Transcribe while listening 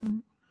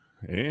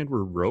And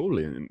we're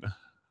rolling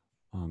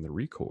on the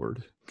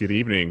record. Good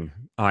evening,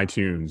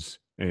 iTunes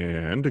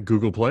and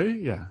Google Play.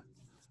 Yeah,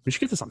 we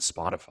should get this on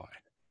Spotify.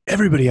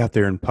 Everybody out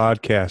there in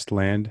podcast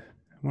land,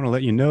 I want to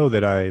let you know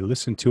that I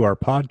listened to our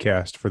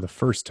podcast for the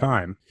first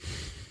time.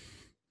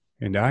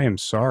 And I am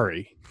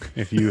sorry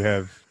if you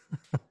have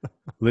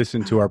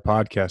listened to our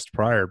podcast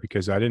prior,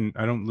 because I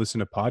don't listen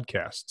to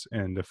podcasts.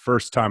 And the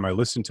first time I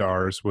listened to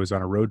ours was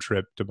on a road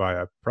trip to buy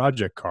a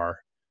project car.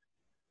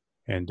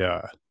 And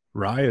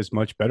Rye is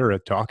much better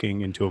at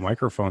talking into a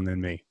microphone than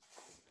me.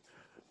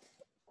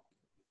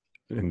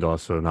 And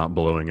also not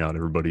blowing out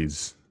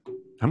everybody's, I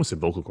almost said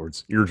vocal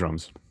cords,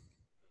 eardrums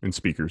and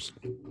speakers.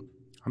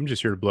 I'm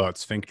just here to blow out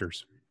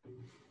sphincters.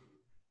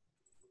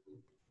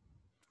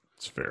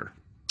 It's fair.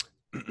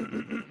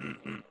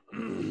 The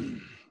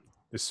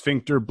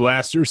Sphincter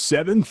Blaster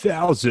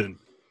 7000.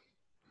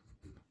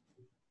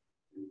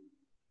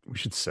 We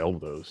should sell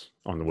those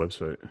on the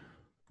website.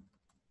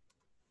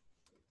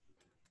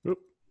 Oop.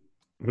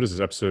 What is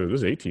this episode? This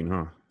is 18,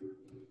 huh?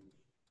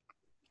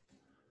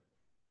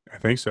 I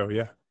think so,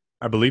 yeah.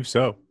 I believe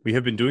so. We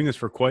have been doing this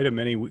for quite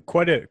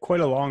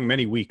a long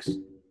many weeks.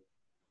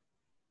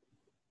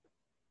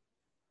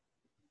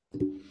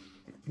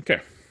 Okay.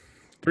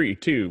 3,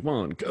 2,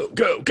 1, go,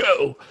 go,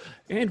 go.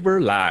 And we're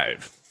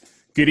live.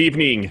 Good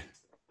evening.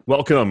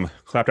 Welcome.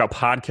 Clapped Out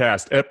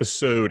Podcast,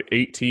 episode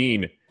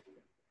 18.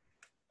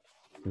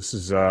 This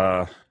is,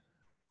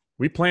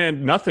 we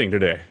planned nothing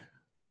today.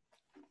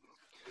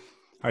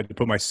 I had to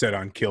put my set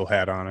on kill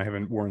hat on. I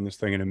haven't worn this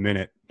thing in a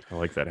minute. I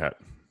like that hat.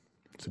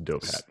 It's a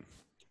dope hat.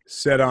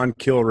 Set on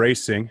kill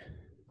racing.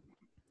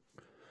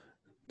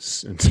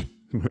 I'm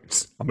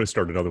going to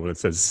start another one that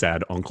says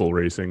Sad Uncle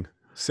Racing.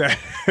 Sad.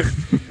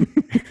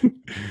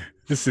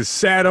 This is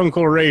Sad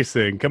Uncle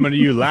Racing coming to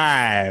you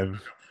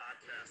live.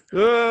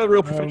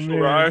 Real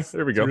professional, Rye.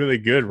 There we go. It's really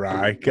good,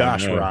 Rye.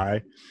 Gosh,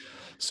 Rye.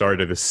 Sorry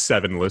to the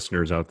 7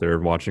 listeners out there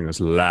watching us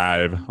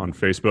live on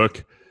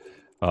Facebook.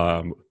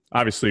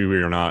 Obviously,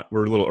 we're a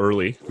little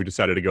early. We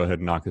decided to go ahead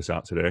and knock this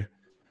out today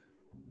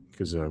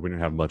because we didn't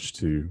have much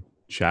to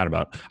chat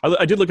about.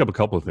 I did look up a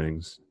couple of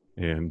things,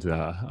 and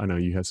I know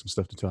you had some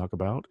stuff to talk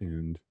about.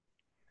 And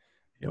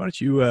yeah, why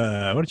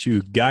don't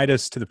you guide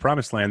us to the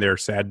promised land there,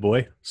 sad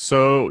boy?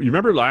 So you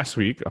remember last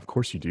week? Of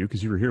course you do,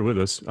 because you were here with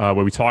us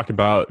when we talked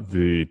about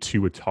the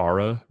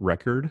Tuatara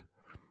record.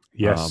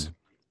 Yes.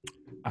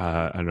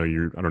 I don't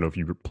know if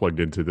you plugged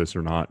into this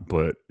or not,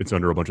 but it's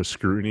under a bunch of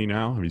scrutiny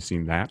now. Have you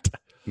seen that?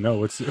 No.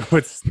 What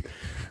the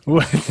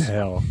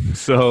hell?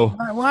 So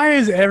why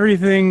is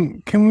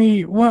everything?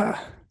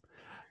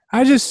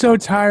 I'm just so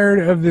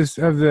tired of this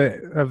of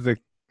the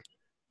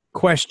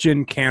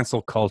question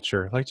cancel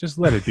culture. Like, just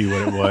let it be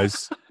what it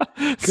was.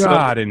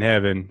 God in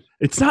heaven.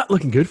 It's not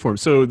looking good for him.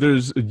 So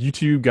there's a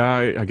YouTube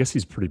guy, I guess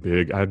he's pretty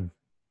big. I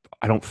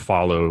don't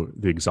follow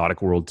the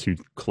exotic world too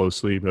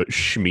closely, but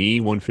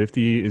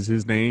Shmee150 is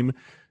his name.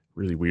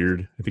 Really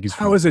weird. I think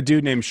How is a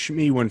dude named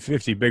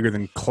Shmee150 bigger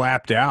than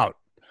Clapped Out?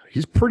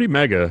 He's pretty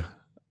mega.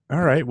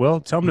 All right, well,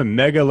 tell him to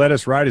mega let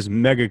us ride his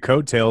mega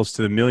coattails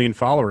to the million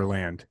follower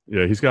land.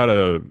 Yeah, he's got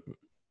a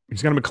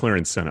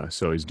McLaren Senna,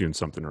 so he's doing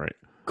something right.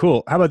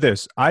 Cool. How about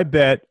this? I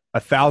bet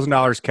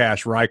 $1,000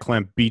 cash Rye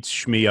Klemp beats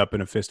Shmee up in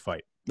a fist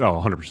fight. Oh,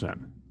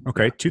 100%.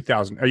 Okay,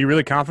 2,000. Are you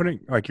really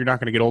confident? Like, you're not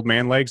going to get old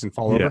man legs and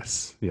fall over?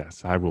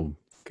 Yes, I will.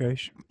 Okay,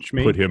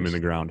 Shmee, put him in the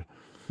ground.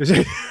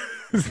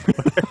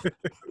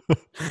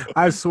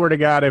 I swear to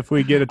God, if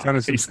we get a ton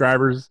of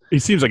subscribers. He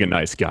seems like a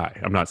nice guy.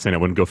 I'm not saying I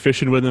wouldn't go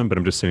fishing with him, but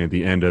I'm just saying at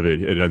the end of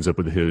it, it ends up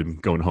with him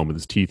going home with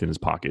his teeth in his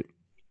pocket.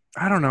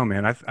 I don't know,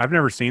 man. I've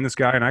never seen this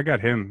guy, and I got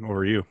him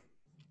over you.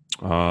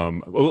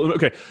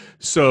 Okay,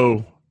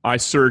 so I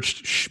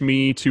searched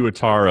Shmee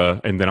Tuatara,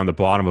 and then on the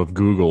bottom of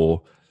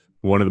Google,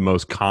 one of the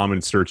most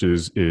common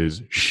searches is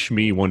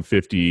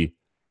Shmee150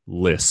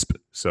 Lisp.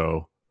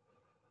 So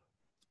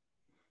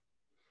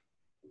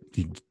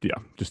yeah,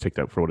 just take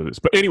that for what it is.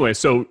 But anyway,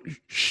 so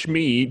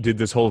Shmee did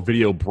this whole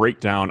video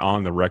breakdown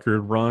on the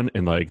record run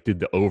and like did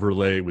the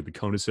overlay with the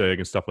Koenigsegg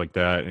and stuff like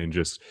that, and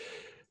just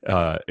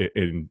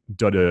and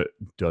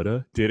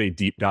Dutta did a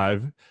deep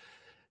dive,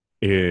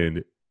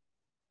 and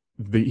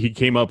he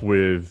came up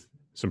with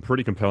some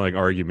pretty compelling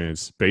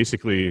arguments.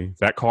 Basically,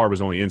 that car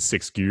was only in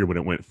 6th gear when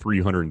it went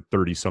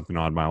 330 something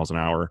odd miles an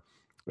hour,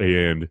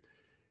 and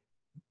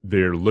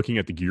they're looking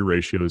at the gear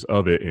ratios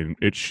of it, and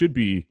it should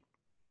be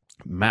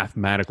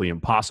mathematically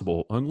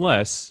impossible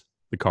unless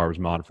the car was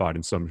modified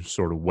in some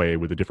sort of way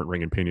with a different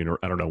ring and pinion, or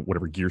I don't know,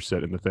 whatever gear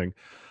set in the thing.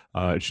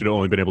 It should have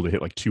only been able to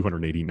hit like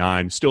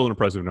 289, still an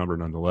impressive number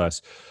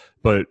nonetheless.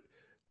 But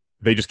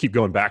they just keep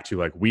going back to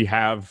like, we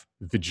have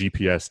the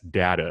GPS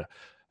data.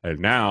 And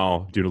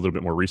now, doing a little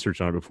bit more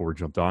research on it before we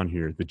jumped on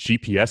here, the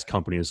GPS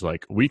company is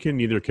like, we can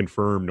neither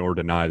confirm nor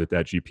deny that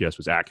GPS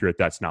was accurate.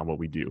 That's not what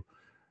we do.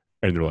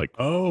 And they're like,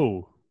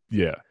 oh,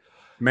 yeah.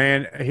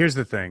 Man, here's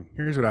the thing.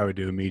 Here's what I would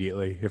do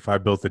immediately if I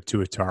built the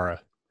Tuatara.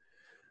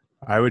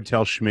 I would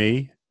tell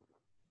Shmee,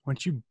 why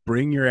don't you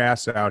bring your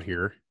ass out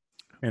here,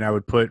 and I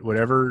would put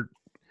whatever.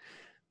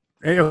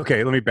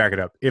 Okay, let me back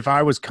it up. If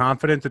I was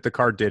confident that the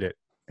car did it,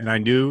 and I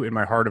knew in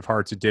my heart of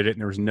hearts it did it, and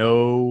there was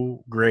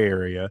no gray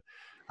area,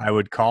 I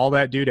would call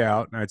that dude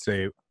out and I'd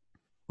say,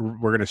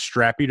 we're going to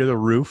strap you to the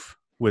roof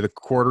with a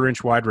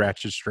 1/4-inch wide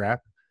ratchet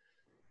strap.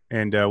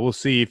 And we'll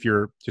see if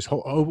you're just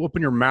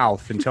open your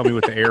mouth and tell me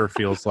what the air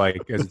feels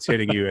like as it's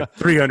hitting you at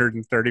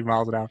 330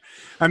 miles an hour.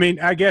 I mean,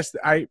 I guess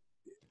I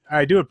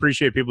do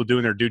appreciate people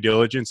doing their due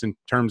diligence in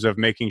terms of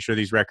making sure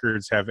these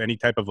records have any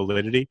type of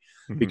validity,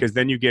 because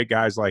then you get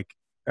guys like,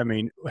 I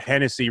mean,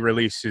 Hennessy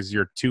releases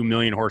your 2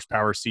 million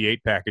horsepower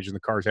C8 package and the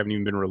cars haven't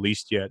even been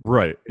released yet.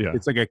 Right. Yeah.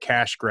 It's like a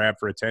cash grab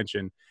for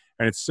attention.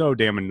 And it's so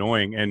damn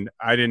annoying. And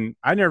I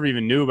never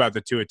even knew about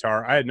the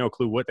Tuatara. I had no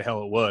clue what the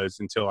hell it was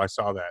until I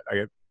saw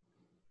that.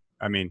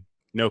 I mean,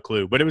 no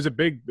clue, but it was a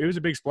big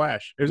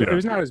splash. It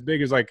was not as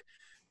big as like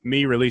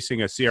me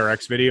releasing a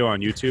CRX video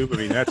on YouTube. I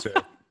mean,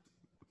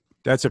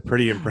 that's a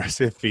pretty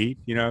impressive feat.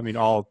 You know, I mean,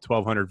 all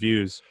 1,200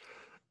 views,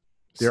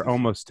 they're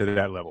almost to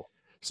that level.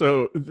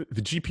 So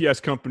the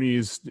GPS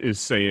companies is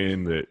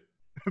saying that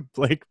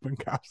Blake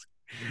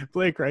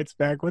writes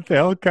back, what the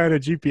hell kind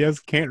of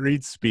GPS can't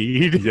read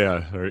speed?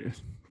 Yeah. Right.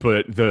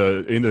 But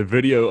in the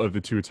video of the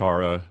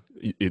Tuatara,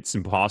 it's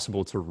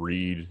impossible to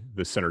read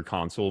the center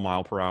console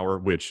mile per hour,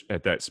 which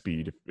at that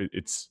speed,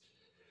 it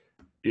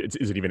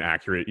isn't even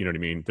accurate. You know what I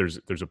mean?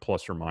 There's a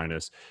plus or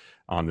minus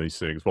on these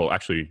things. Well,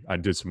 actually, I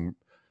did some.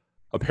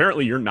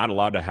 Apparently, you're not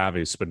allowed to have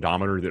a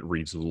speedometer that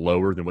reads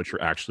lower than what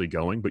you're actually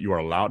going, but you are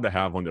allowed to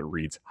have one that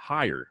reads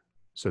higher.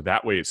 So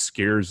that way, it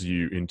scares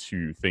you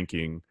into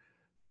thinking,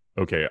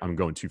 okay, I'm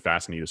going too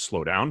fast. I need to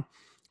slow down.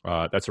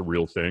 That's a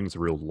real thing. It's a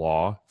real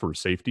law for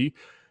safety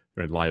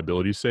and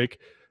liability's sake.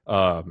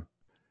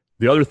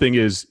 The other thing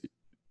is,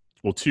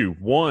 well, two.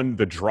 One,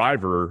 the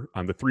driver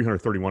on the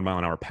 331 mile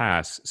an hour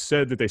pass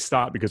said that they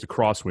stopped because of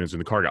crosswinds and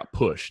the car got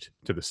pushed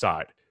to the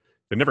side.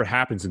 That never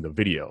happens in the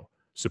video.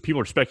 So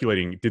people are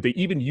speculating, did they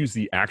even use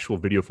the actual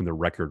video from the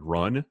record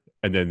run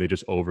and then they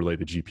just overlay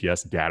the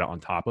GPS data on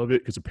top of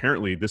it? Because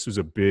apparently this was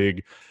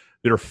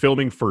they're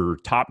filming for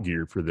Top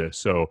Gear for this.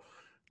 So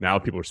now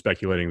people are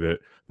speculating that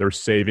they're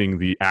saving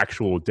the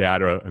actual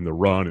data and the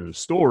run and the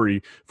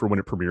story for when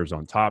it premieres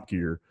on Top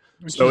Gear.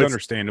 Which is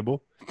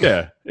understandable.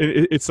 Yeah.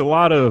 It's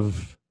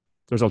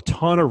there's a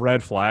ton of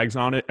red flags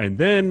on it. And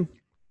then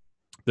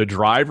the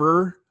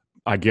driver,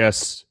 I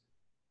guess,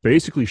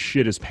 basically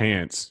shit his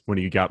pants when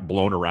he got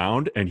blown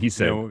around. And he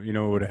said, you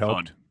know what would have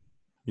helped?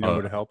 You know what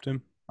would have helped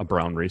him? A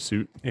brown race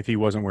suit. If he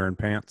wasn't wearing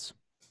pants.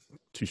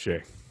 Touche.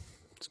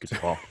 It's a good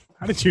call.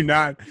 How did you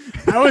not?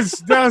 That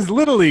was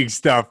Little League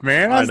stuff,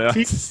 man. I know.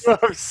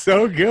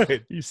 So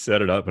good. You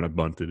set it up and I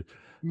bunted.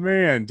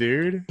 Man,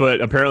 dude. But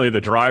apparently the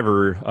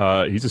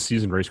driver, he's a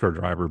seasoned race car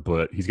driver,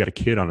 but he's got a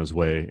kid on the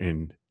way.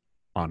 And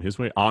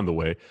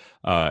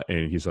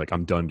he's like,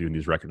 I'm done doing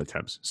these record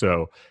attempts.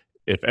 So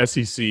if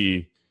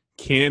SEC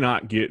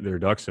cannot get their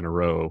ducks in a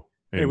row.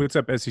 Hey, what's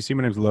up, SEC?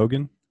 My name's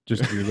Logan.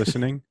 Just if you're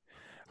listening,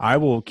 I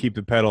will keep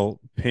the pedal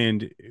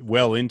pinned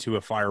well into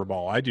a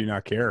fireball. I do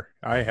not care.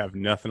 I have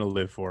nothing to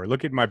live for.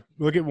 Look at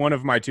one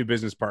of my two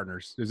business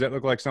partners. Does that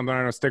look like something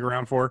I don't stick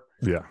around for?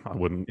 Yeah, I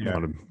wouldn't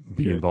want to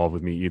be involved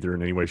with me either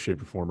in any way,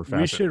 shape, or form or fashion.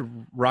 We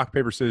should rock,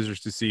 paper,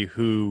 scissors to see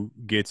who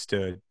gets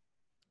to.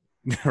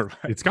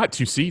 It's got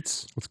 2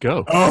 seats. Let's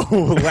go. Oh,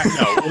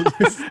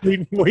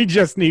 no. We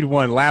just need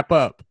one. Lap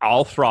up.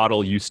 I'll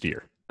throttle, you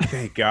steer.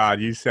 Thank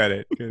God you said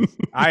it. 'Cause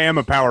I am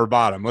a power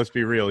bottom. Let's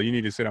be real. You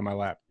need to sit on my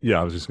lap.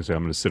 Yeah, I was just going to say,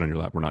 I'm going to sit on your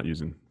lap. We're not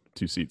using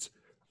 2 seats.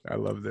 I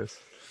love this.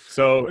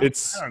 So I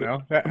don't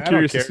know. I'm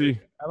curious to see.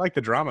 I like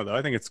the drama, though.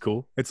 I think it's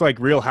cool. It's like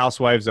Real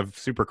Housewives of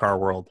Supercar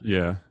World.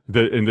 Yeah.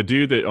 The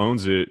dude that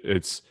owns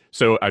it,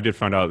 so I did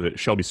find out that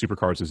Shelby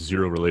Supercars is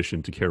zero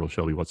relation to Carroll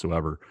Shelby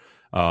whatsoever.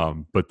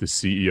 But the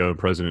CEO and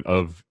president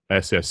of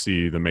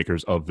SSC, the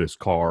makers of this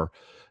car,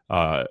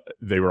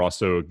 they were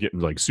also getting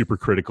like super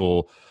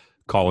critical,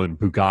 calling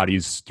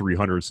Bugatti's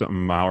 300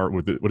 something hour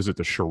with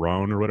the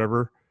Chiron or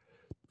whatever.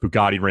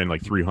 Bugatti ran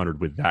like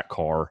 300 with that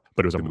car,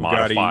 but it was a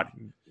modified.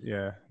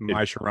 Yeah,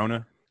 my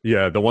Chirona.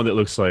 Yeah, the one that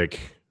looks like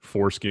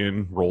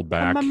foreskin rolled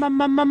back. My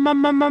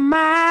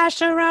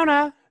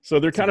Chirona. So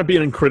they're kind of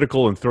being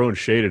critical and throwing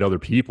shade at other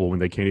people when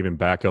they can't even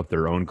back up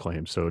their own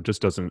claims. So it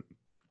just doesn't.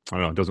 I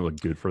don't know. It doesn't look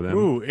good for them.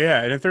 Ooh,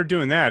 yeah. And if thare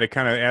doing that, it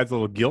kind of adds a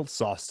little guilt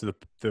sauce to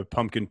the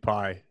pumpkin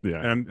pie.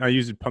 Yeah. And I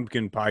use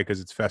pumpkin pie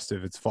because it's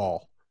festive. It's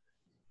fall.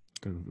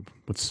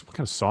 What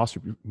kind of sauce?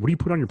 What do you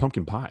put on your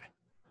pumpkin pie?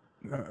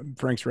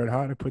 Frank's Red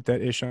Hot. I put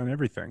that ish on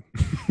everything.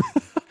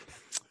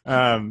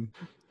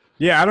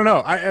 Yeah, I don't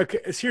know.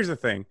 Here's the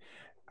thing.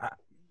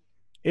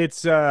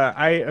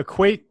 I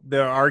equate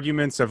the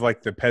arguments of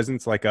like the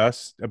peasants like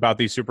us about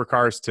these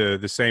supercars to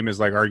the same as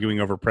like arguing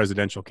over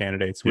presidential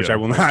candidates, which I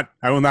will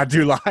not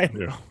do live.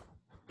 Yeah.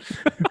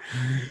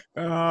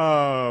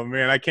 Oh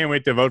man, I can't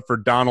wait to vote for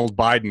Donald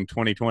Biden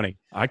 2020.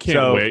 I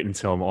can't wait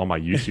until all my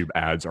YouTube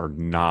ads are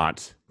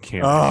not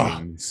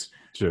campaigns.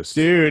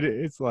 Dude,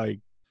 it's like,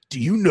 do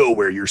you know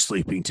where you're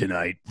sleeping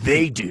tonight?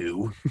 They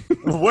do.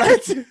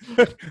 What?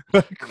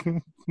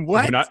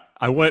 What?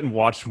 I went and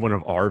watched one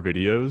of our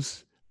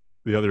videos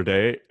the other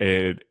day,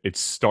 and it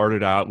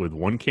started out with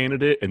one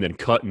candidate and then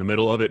cut in the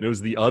middle of it, and it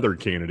was the other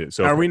candidate.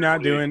 So Are we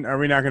not going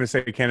to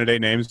say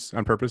candidate names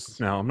on purpose?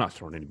 No, I'm not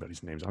throwing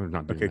anybody's names. I'm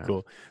not doing Okay, that.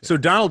 cool. So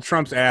Donald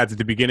Trump's ads at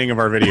the beginning of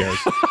our videos,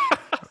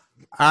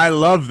 I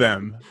love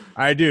them.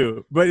 I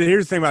do. But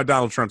here's the thing about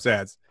Donald Trump's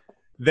ads.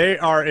 They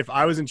are, if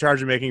I was in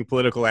charge of making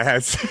political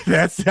ads,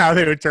 that's how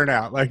they would turn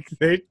out. Like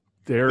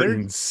They're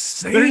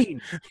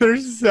insane. they're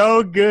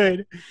so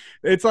good.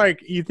 It's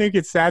like you think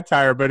it's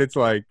satire, but it's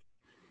like,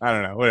 I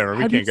don't know, whatever.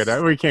 We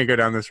can't go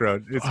down this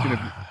road. It's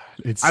gonna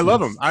be, I love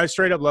them. I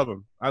straight up love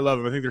them. I love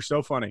them. I think they're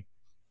so funny.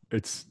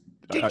 It's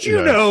Did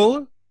you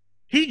know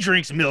he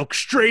drinks milk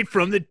straight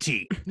from the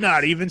tea,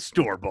 not even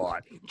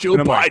store-bought? Joe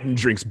Biden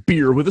drinks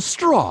beer with a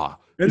straw.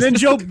 And then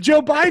Joe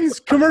Biden's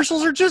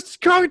commercials are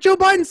just Joe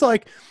Biden's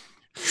like,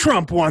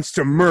 Trump wants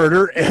to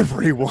murder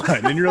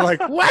everyone. And you're like,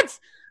 what?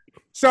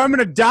 So I'm going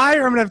to die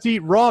or I'm going to have to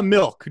eat raw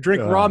milk,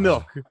 drink raw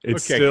milk.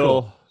 It's okay,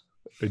 still, cool.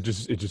 it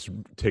just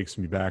takes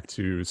me back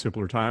to a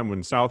simpler time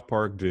when South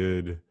Park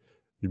did, you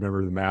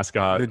remember the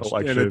mascot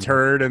election? And the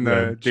turd and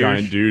the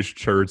giant douche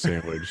turd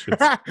sandwich.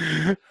 Oh,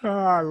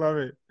 I love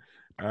it.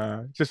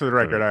 Just for the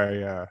record,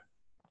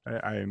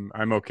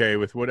 I'm okay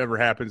with whatever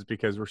happens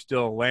because we're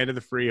still land of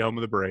the free, home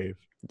of the brave.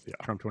 Yeah.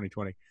 Trump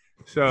 2020.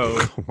 So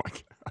Oh my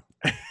God.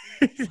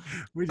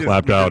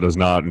 Clapped Out does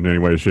not in any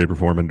way, shape, or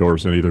form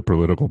endorse any either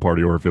political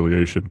party or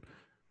affiliation.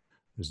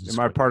 Am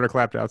I part of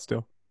Clapped Out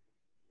still?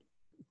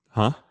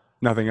 Huh?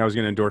 Nothing. I was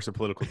going to endorse a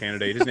political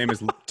candidate. His name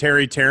is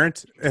Terry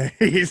Tarrant.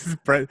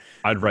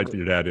 I'd write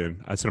your dad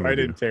in. I sent him I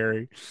did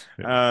Terry.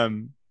 Yeah.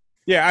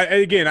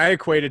 I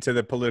equate it to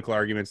the political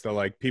arguments though.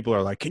 Like people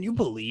are like, can you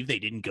believe they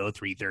didn't go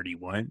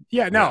 331?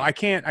 Yeah, no, I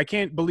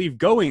can't believe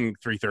going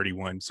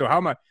 331. So how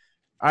am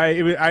I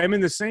am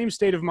in the same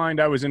state of mind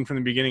I was in from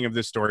the beginning of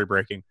this story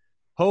breaking.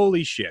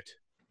 Holy shit.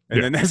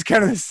 And then that's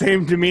kind of the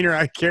same demeanor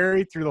I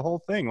carry through the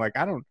whole thing. Like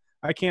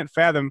I can't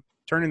fathom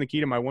turning the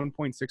key to my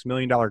 $1.6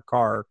 million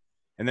car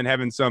and then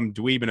having some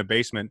dweeb in a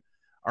basement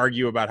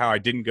argue about how I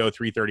didn't go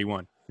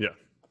 331. Yeah.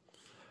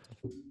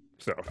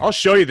 So I'll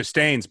show you the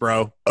stains,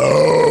 bro.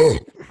 Oh,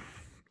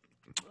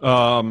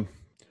 What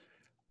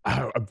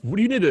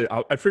do you need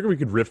to? I figured we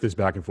could riff this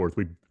back and forth.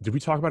 Did we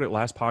talk about it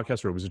last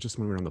podcast, or was it just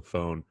when we were on the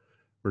phone?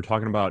 We were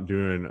talking about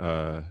doing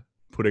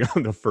putting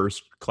on the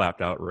first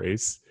Clapped Out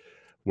race,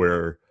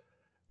 where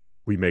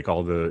we make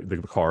all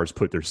the cars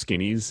put their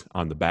skinnies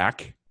on the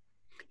back.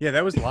 Yeah,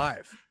 that was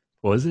live.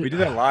 Was it? We did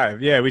that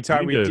live. Yeah, we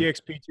talked. We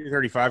DXP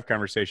 235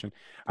 conversation.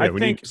 Yeah, I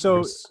think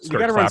so. You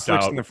got to run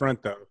slicks in the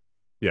front though.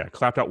 Yeah,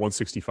 Clapped Out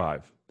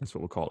 165. That's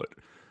what we'll call it.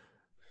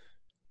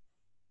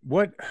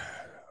 What?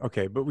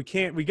 Okay, but we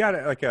can't. We got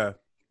it like a.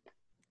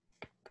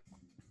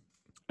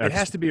 It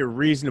has to be a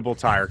reasonable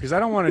tire because I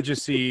don't want to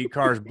just see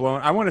cars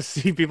blown. I want to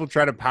see people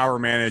try to power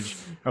manage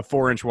a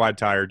 4-inch wide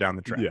tire down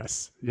the track.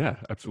 Yes. Yeah,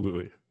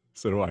 absolutely.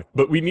 So do I.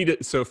 But we need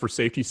it. So for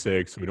safety's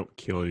sake, so we don't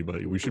kill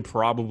anybody, we should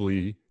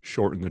probably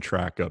shorten the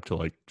track up to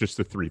like just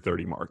the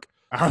 330 mark.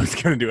 I was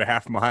going to do a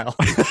half mile.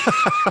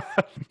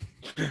 I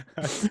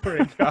swear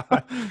to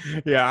God.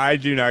 Yeah, I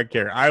do not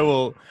care. I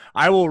will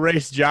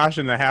race Josh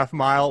in the half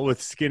mile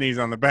with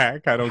skinnies on the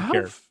back. I don't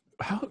care.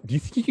 How do you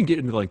think you can get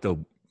into like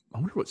I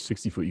wonder what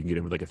 60 foot you can get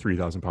in with like a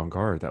 3,000 pound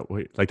car at that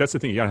weight? Like that's the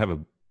thing. You got to have a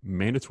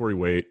mandatory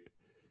weight.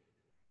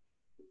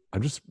 I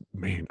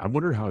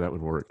wonder how that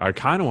would work. I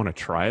kind of want to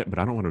try it, but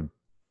I don't want to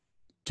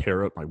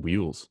tear up my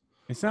wheels.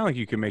 It's not like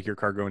you can make your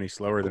car go any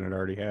slower than it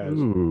already has.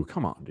 Ooh,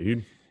 come on,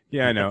 dude.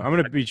 Yeah, I know. I'm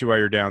going to beat you while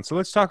you're down. So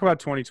let's talk about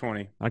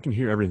 2020. I can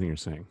hear everything you're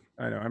saying.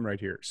 I know. I'm right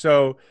here.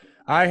 So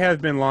I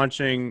have been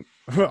launching,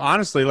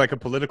 honestly, like a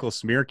political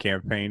smear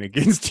campaign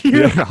against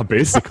you. Yeah,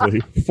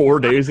 basically 4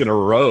 days in a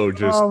row.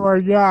 Oh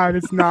my God.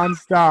 It's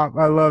nonstop.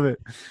 I love it.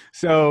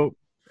 So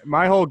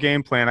my whole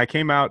game plan, I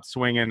came out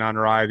swinging on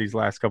Rye these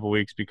last couple of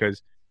weeks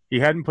because he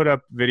hadn't put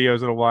up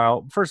videos in a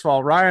while. First of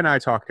all, Rye and I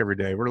talk every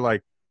day. We're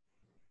like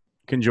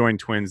conjoined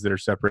twins that are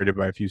separated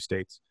by a few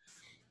states.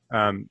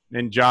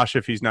 And Josh,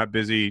 if he's not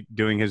busy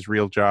doing his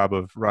real job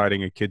of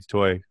riding a kid's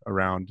toy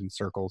around in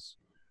circles.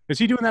 Is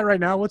he doing that right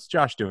now? What's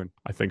Josh doing?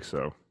 I think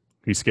so.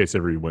 He skates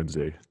every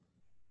Wednesday.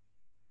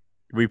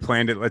 We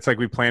planned it. It's like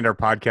we planned our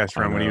podcast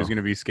around when he was going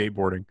to be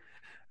skateboarding.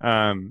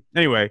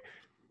 Anyway,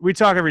 we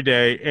talk every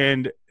day,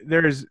 and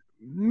there's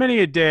many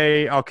a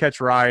day I'll catch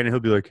Ryan, and he'll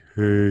be like,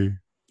 "Hey,"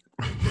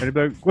 and I'll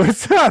be like,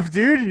 "What's up,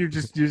 dude?" And you're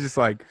just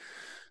like,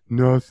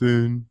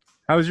 "Nothing.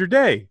 How was your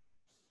day?"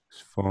 "It's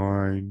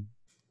fine."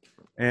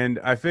 And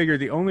I figured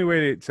the only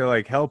way to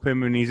like help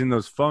him when he's in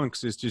those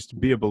funks is just to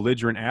be a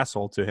belligerent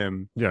asshole to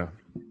him. Yeah.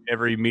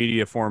 Every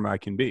media form I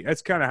can be.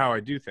 That's kind of how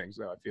I do things,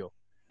 though, I feel.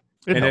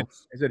 It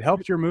helps. Has it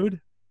helped your mood?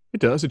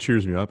 It does. It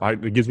cheers me up.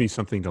 It gives me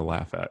something to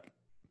laugh at.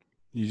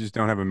 You just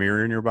don't have a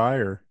mirror nearby,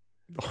 or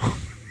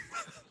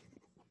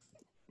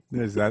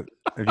is that?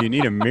 If you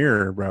need a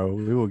mirror, bro,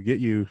 we will get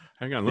you.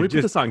 Hang on. Let me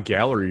put this on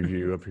gallery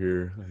view up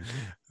here.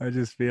 I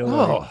just feel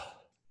like...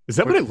 Is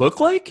that what it looked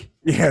like?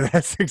 Yeah,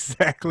 that's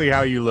exactly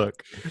how you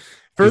look.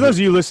 For those of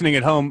you listening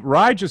at home,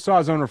 Rye just saw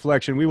his own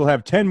reflection. We will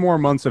have 10 more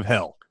months of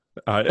hell.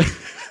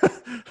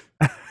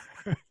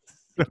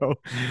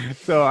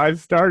 So I've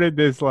started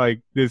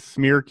this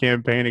smear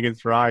campaign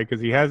against Rye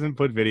because he hasn't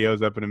put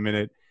videos up in a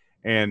minute,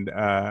 and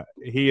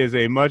he is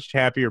a much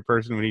happier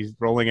person when he's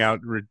rolling out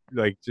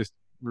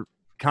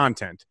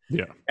content.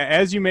 Yeah.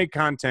 As you make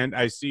content,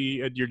 I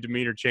see your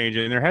demeanor change,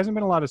 and there hasn't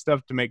been a lot of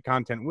stuff to make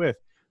content with.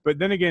 But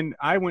then again,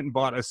 I went and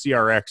bought a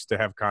CRX to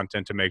have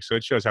content to make, so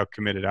it shows how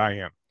committed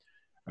I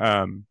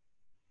am.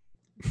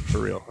 For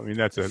real, I mean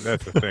that's a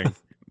thing.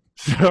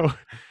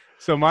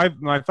 So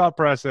my thought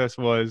process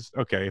was,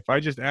 okay, if I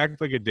just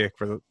act like a dick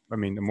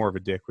more of a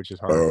dick, which is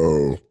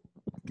hard.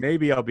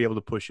 Maybe I'll be able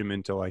to push him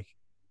into like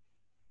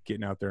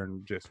getting out there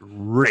and just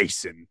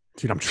racing.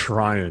 Dude, I'm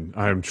trying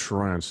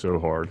so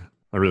hard.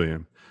 I really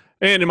am.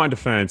 And in my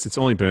defense, it's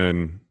only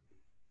been,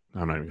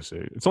 I'm not even gonna say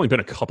it. It's only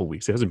been a couple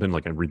weeks. It hasn't been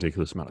like a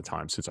ridiculous amount of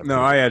time since I've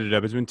I added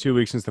up. It's been 2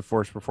 weeks since the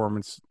Force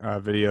Performance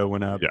video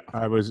went up. Yeah.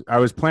 I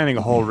was planning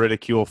a whole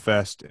ridicule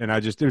fest, and I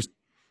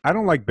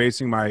don't like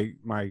basing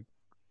my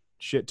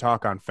shit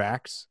talk on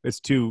facts.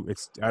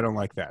 I don't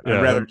like that. Yeah,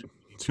 I'd rather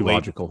too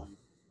logical.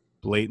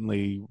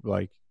 Blatantly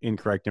like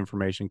incorrect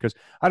information, because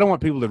I don't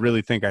want people to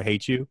really think I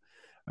hate you,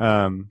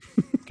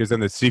 because then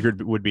the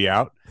secret would be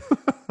out.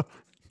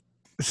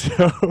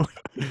 So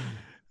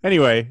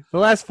anyway, the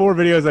last 4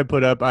 videos I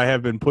put up, I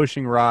have been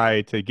pushing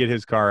Rye to get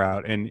his car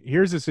out, and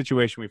here's the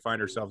situation we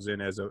find ourselves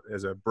in as a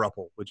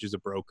bruple, which is a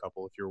bro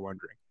couple, if you're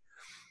wondering.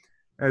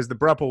 As the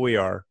bruple we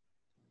are,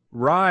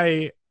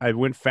 Rye, I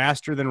went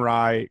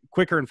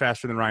quicker and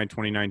faster than Rye in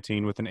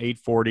 2019 with an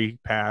 840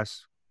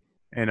 pass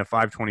and a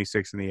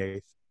 526 in the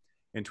 8th.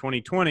 In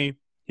 2020,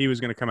 he was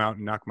going to come out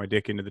and knock my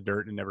dick into the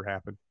dirt, and it never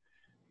happened.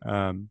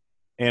 And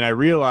I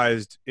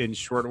realized in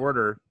short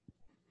order,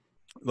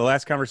 the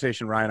last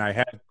conversation Ryan and I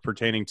had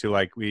pertaining to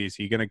is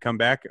he going to come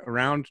back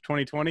around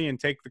 2020 and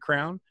take the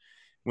crown?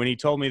 When he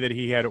told me that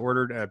he had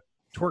ordered a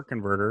torque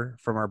converter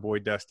from our boy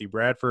Dusty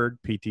Bradford,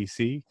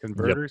 PTC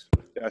Converters.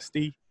 Yep.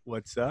 Dusty,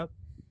 what's up?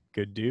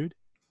 Good dude,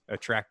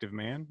 attractive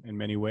man in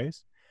many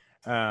ways.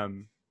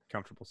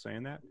 Comfortable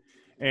saying that.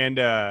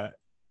 And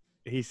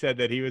he said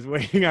that he was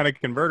waiting on a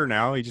converter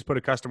now. He just put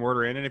a custom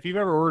order in. And if you've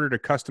ever ordered a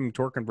custom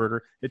torque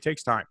converter, it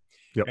takes time.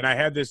 Yep. And I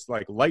had this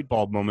light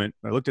bulb moment.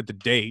 I looked at the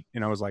date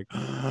and I was like,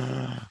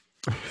 oh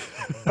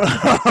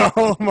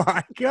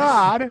my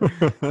God.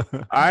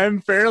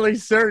 I'm fairly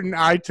certain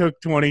I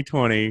took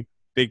 2020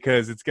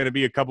 because it's going to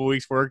be a couple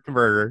weeks for a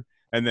converter.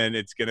 And then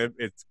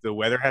the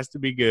weather has to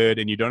be good,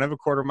 and you don't have a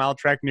quarter-mile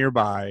track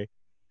nearby.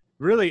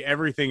 Really,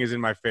 everything is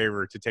in my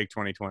favor to take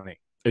 2020.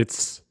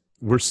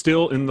 We're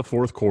still in the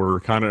fourth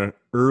quarter, kind of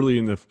early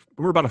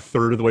we're about a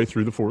third of the way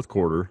through the fourth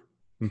quarter.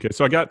 Okay,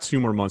 so I got 2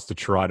 more months to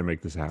try to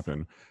make this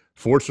happen.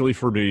 Fortunately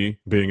for me,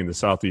 being in the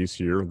Southeast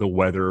here, the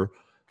weather,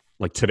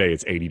 like today,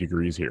 it's 80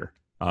 degrees here.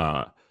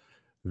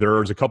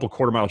 There's a couple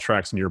quarter-mile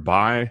tracks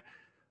nearby.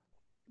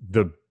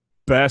 The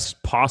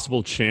best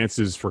possible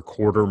chances for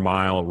quarter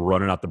mile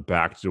running out the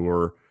back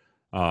door.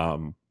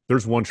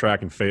 There's one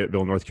track in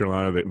Fayetteville, North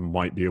Carolina that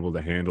might be able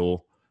to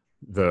handle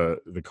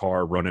the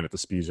car running at the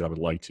speeds that I would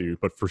like to,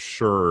 but for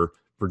sure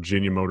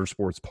Virginia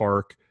Motorsports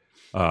Park,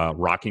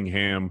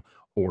 Rockingham,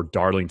 or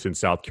Darlington,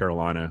 South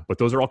Carolina. But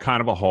those are all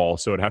kind of a haul,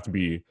 so it'd have to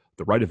be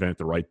the right event,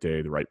 the right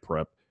day, the right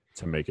prep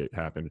to make it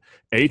happen.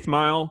 8th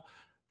mile,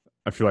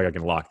 I feel like I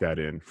can lock that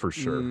in for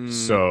sure.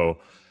 So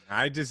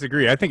I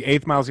disagree. I think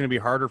 8th mile is going to be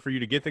harder for you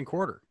to get than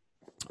quarter.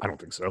 I don't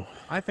think so.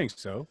 I think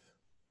so.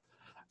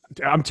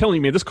 I'm telling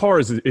you, man, this car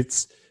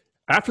it's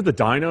after the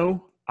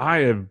dyno,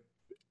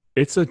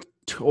 it's a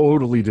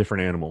totally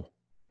different animal.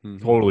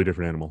 Mm-hmm. Totally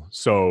different animal.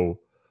 So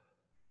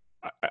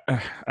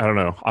I don't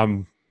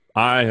know.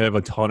 I have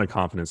a ton of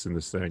confidence in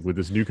this thing with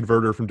this new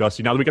converter from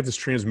Dusty. Now that we got this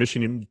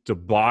transmission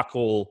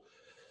debacle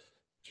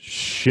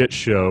shit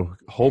show,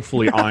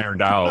 hopefully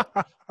ironed out.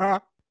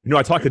 I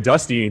talked to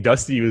Dusty, and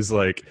Dusty was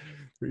like,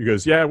 he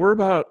goes, yeah, we're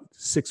about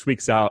 6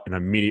 weeks out. And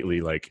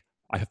immediately,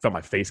 I felt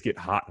my face get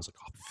hot. I was like,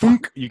 oh,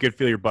 fuck. You could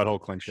feel your butthole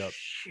clench up.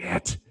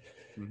 Shit.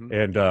 Mm-hmm.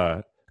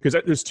 And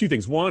because there's 2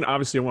 things. One,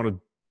 obviously, I want to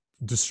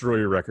destroy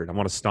your record. I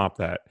want to stop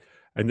that.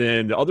 And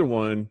then the other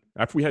one,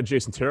 after we had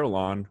Jason Terrell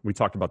on, we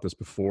talked about this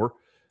before,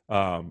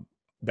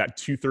 that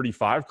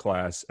 235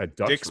 class at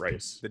Duck's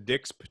race. The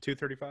DXP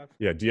 235?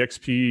 Yeah,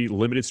 DXP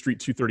Limited Street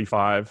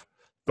 235,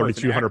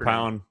 3,200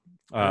 pound.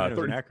 An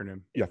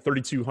acronym. Yeah,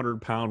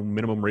 3,200 pound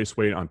minimum race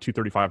weight on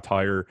 235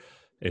 tire,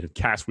 and a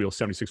cast wheel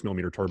 76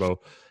 millimeter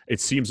turbo. It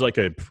seems like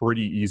a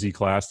pretty easy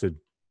class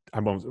I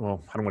don't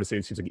want to say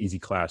it seems like an easy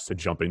class to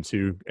jump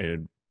into,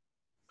 and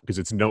because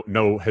it's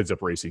no heads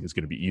up racing is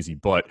going to be easy,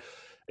 but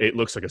it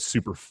looks like a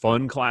super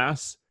fun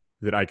class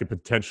that I could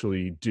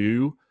potentially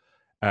do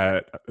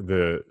at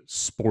the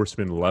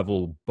sportsman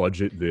level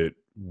budget that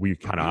we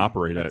kind of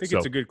operate at. I think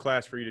it's a good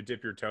class for you to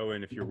dip your toe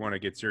in if you want to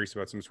get serious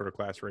about some sort of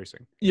class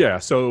racing. Yeah.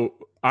 So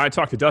I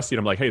talked to Dusty and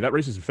I'm like, hey, that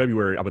race is in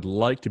February. I would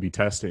like to be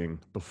testing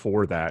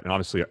before that. And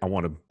obviously I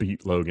want to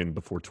beat Logan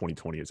before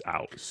 2020 is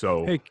out.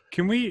 So, hey,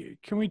 can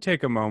we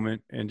take a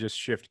moment and just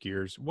shift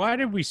gears? Why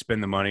did we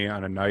spend the money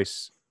on a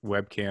nice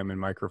webcam and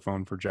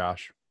microphone for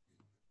Josh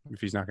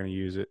if he's not going to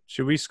use it?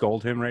 Should we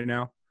scold him right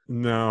now?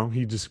 No,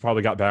 he just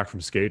probably got back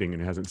from skating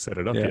and hasn't set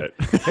it up Yeah.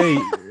 yet.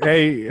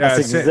 Hey, That's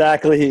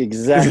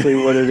exactly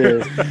what it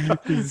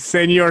is.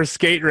 Senor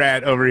Skate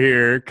Rat over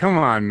here. Come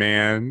on,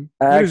 man.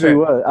 I What is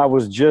that? I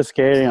was just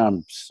skating.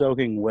 I'm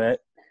soaking wet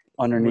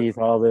underneath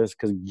all this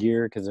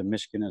because in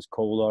Michigan is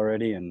cold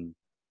already, and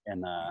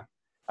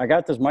I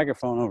got this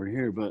microphone over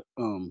here, but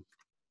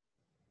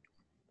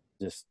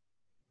just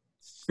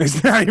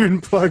It's not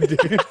even plugged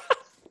in. it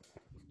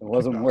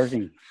wasn't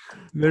working.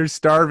 There's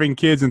starving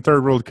kids in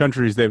third world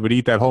countries that would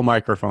eat that whole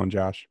microphone,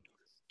 Josh.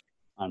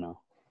 I know.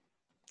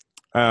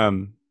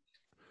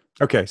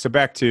 Okay, so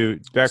back to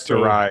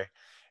So, Rye.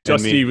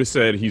 Dusty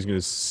said he's going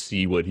to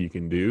see what he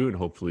can do, and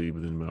hopefully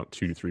within about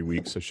 2 to 3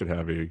 weeks, I should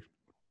have a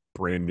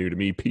brand new to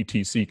me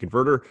PTC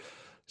converter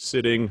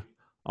sitting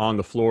on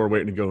the floor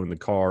waiting to go in the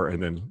car.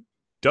 And then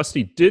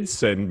Dusty did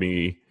send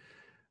me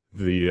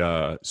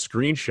the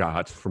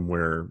screenshot from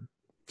where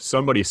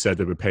somebody said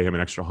they would pay him an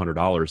extra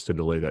 $100 to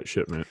delay that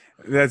shipment.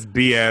 That's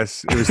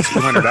BS. It was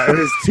 200. It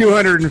was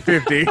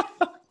 250.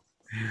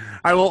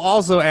 I will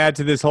also add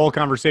to this whole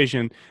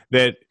conversation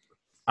that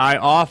I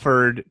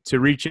offered to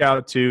reach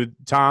out to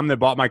Tom that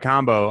bought my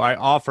combo. I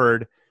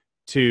offered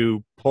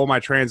to pull my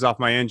trans off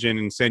my engine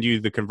and send you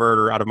the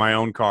converter out of my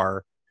own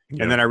car.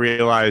 Yeah. And then I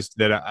realized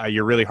that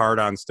you're really hard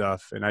on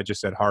stuff, and I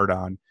just said hard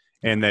on,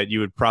 and that you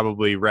would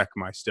probably wreck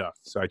my stuff.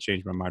 So I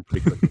changed my mind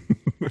pretty quickly.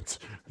 That's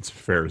a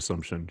fair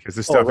assumption. Because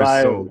this stuff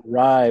is so.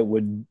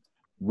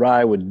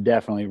 Rye would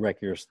definitely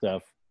wreck your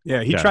stuff.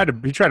 Yeah, he tried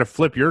to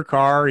flip your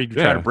car. He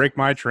tried to break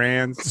my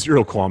trans.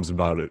 Zero qualms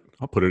about it.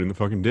 I'll put it in the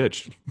fucking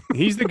ditch.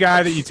 He's the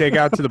guy that you take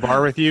out to the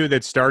bar with you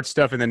that starts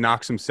stuff and then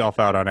knocks himself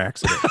out on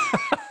accident.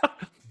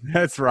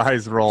 That's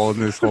Rye's role in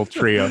this whole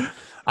trio.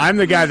 I'm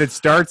the guy that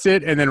starts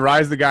it, and then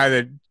Rye's the guy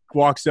that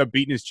walks up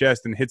beating his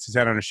chest and hits his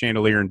head on a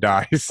chandelier and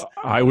dies.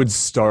 I would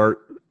start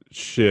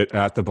shit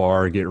at the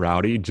bar and get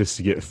rowdy just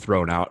to get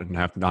thrown out and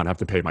not have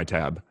to pay my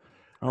tab.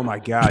 Oh, my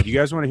God. You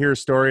guys want to hear a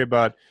story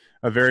about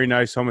a very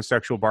nice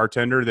homosexual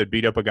bartender that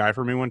beat up a guy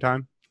for me one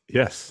time?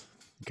 Yes.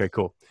 Okay,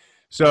 cool.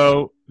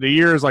 So the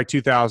year is like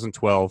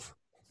 2012,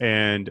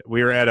 and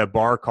we were at a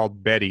bar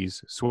called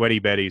Betty's. Sweaty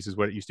Betty's is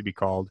what it used to be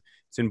called.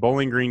 It's in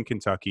Bowling Green,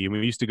 Kentucky. And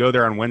we used to go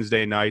there on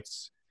Wednesday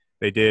nights.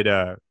 They did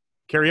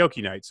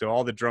karaoke night. So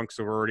all the drunk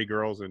sorority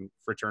girls and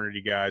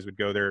fraternity guys would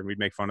go there, and we'd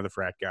make fun of the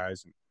frat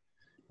guys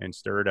and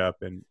stir it up.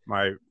 And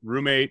my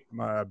roommate,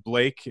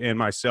 Blake, and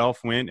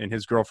myself went, and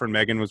his girlfriend,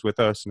 Megan, was with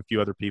us and a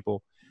few other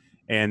people.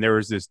 And there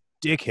was this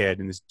dickhead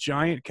in this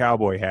giant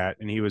cowboy hat,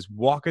 and he was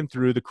walking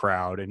through the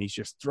crowd, and he's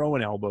just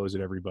throwing elbows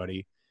at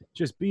everybody,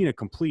 just being a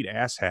complete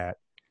asshat.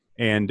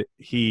 And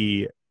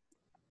he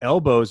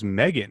elbows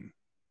Megan,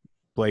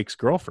 Blake's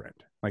girlfriend,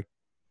 like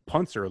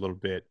punts her a little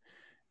bit.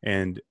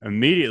 And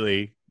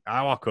immediately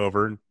I walk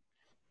over and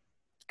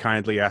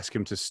kindly ask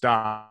him to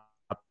stop.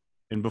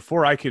 And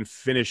before I can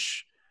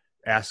finish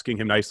asking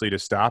him nicely to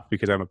stop,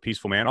 because I'm a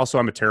peaceful man. Also,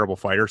 I'm a terrible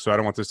fighter, so I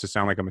don't want this to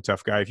sound like I'm a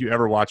tough guy. If you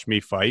ever watch me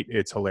fight,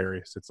 it's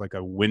hilarious. It's like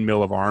a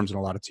windmill of arms and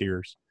a lot of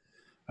tears.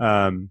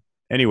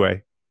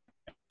 Anyway,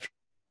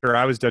 after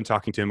I was done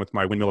talking to him with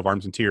my windmill of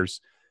arms and tears,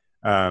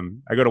 I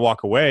go to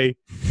walk away,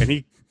 and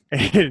he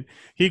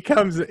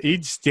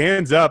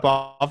stands up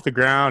off the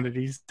ground, and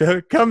he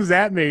comes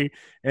at me,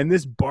 and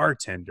this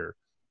bartender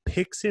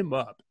picks him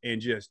up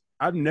and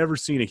I've never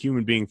seen a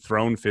human being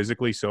thrown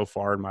physically so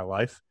far in my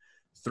life.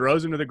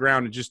 Throws him to the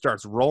ground and just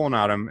starts rolling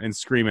at him and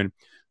screaming,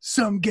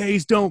 "Some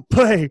gays don't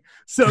play.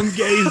 Some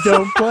gays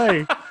don't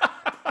play."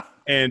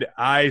 And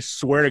I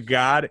swear to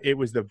God, it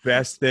was the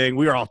best thing.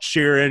 We were all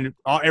cheering.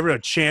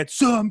 Everyone chant,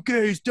 "Some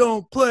gays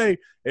don't play."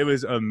 It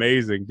was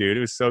amazing, dude.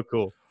 It was so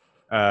cool.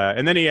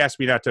 And then he asked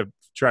me not to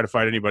try to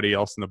fight anybody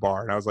else in the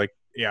bar. And I was like,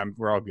 yeah,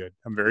 we're all good.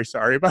 I'm very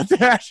sorry about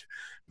that.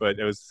 But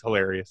it was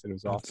hilarious. And it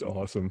was awesome. That's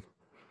awesome.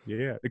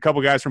 Yeah. A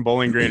couple guys from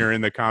Bowling Green are in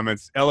the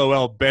comments.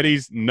 LOL,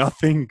 Betty's,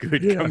 nothing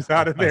good comes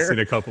out of there. I've seen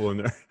a couple in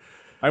there.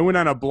 I went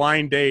on a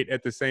blind date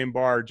at the same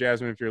bar.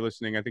 Jasmine, if you're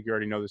listening, I think you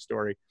already know the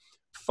story.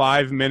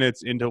 5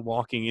 minutes into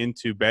walking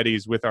into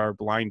Betty's with our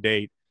blind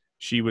date,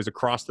 she was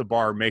across the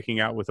bar making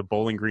out with a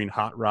Bowling Green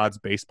Hot Rods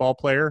baseball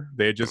player.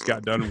 They had just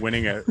got done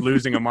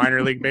losing a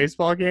minor league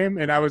baseball game,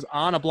 and I was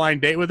on a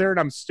blind date with her, and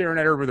I'm staring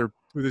at her with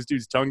this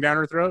dude's tongue down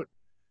her throat,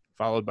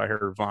 followed by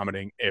her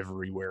vomiting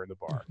everywhere in the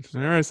bar.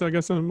 All right, so I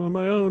guess I'm on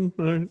my own.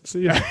 All right,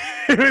 see ya.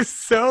 It was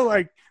so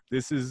like,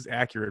 this is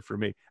accurate for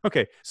me.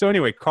 Okay, so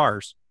anyway,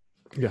 cars.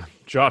 Yeah.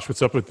 Josh,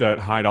 what's up with that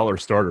 $high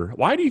starter?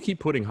 Why do you keep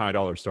putting $high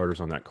starters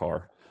on that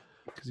car?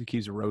 Because he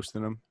keeps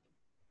roasting them.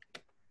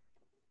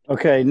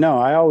 Okay, no,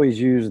 I always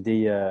use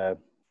the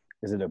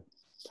is it a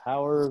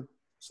power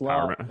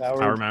slot?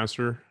 Power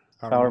Master.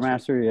 Power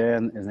Master, yeah,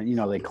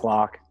 and they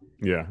clock.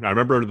 Yeah, I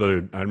remember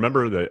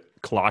the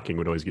clocking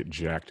would always get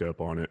jacked up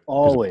on it.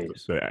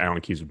 Always. The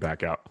Allen keys would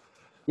back out.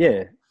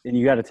 Yeah, and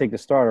you got to take the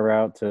starter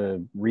out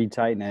to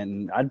retighten it,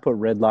 and I'd put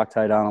red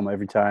Loctite on them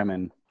every time,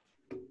 and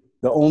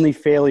the only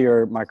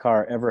failure my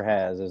car ever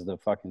has is the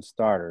fucking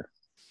starter.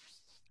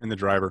 And the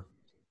driver.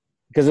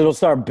 Because it'll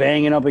start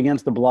banging up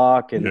against the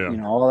block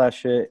and all that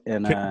shit.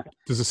 And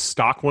does a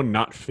stock one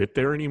not fit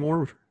there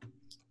anymore?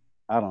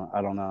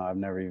 I don't know. I've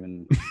never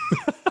even.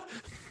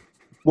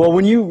 Well,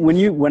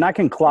 when I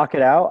can clock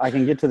it out, I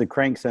can get to the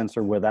crank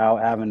sensor without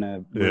having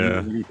to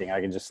remove anything. I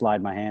can just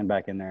slide my hand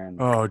back in there.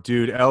 And Oh,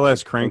 dude,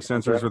 LS crank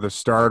sensors with a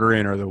starter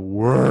in are the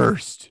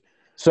worst.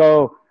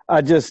 So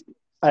you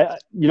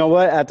know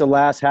what? At the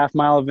last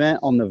half-mile event,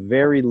 on the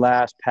very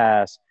last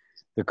pass,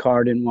 the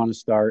car didn't want to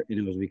start, and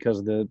it was because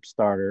of the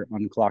starter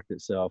unclocked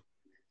itself.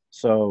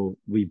 So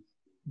we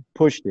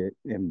pushed it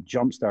and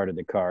jump-started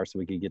the car so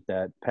we could get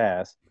that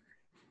pass.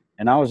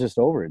 And I was just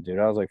over it, dude.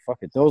 I was like, fuck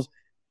it. Those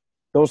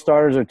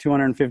starters are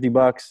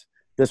 $250.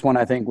 This one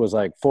I think was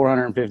like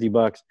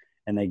 $450,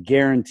 and they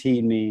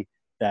guaranteed me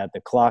that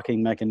the clocking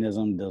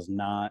mechanism does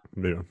not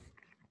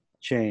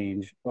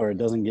change or it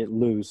doesn't get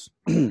loose.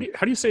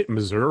 How do you say it?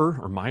 Miser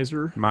or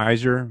miser?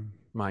 Miser.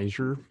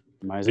 Miser?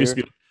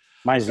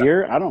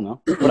 I don't know.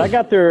 But I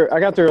got their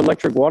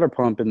electric water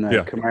pump in the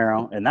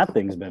Camaro, and that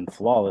thing's been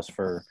flawless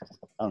for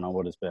I don't know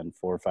what it's been,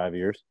 4 or 5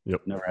 years.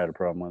 Yep. Never had a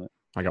problem with it.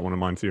 I got one of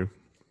mine too.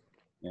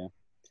 Yeah.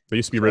 They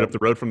used to be right up the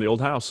road from the old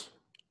house.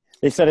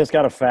 They said it's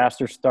got a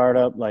faster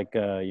startup, like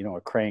a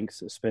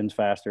cranks, it spins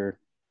faster,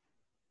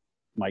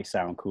 might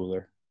sound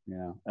cooler.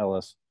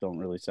 LS don't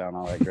really sound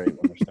all that great when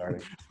they're starting.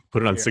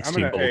 Put it on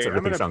 16 volts.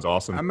 Everything sounds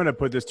awesome. I'm going to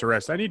put this to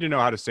rest. I need to know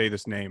how to say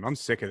this name. I'm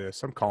sick of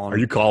this. I'm calling. Are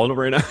you calling him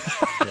right now?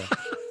 Hold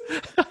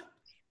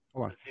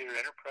on. Your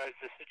Enterprise,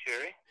 this is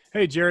Jerry.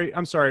 Hey, Jerry.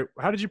 I'm sorry.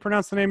 How did you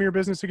pronounce the name of your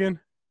business again?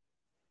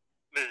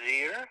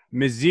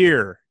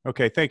 Mizier.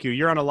 Okay, thank you.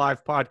 You're on a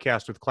live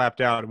podcast with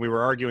Clapped Out, and we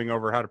were arguing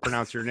over how to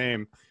pronounce your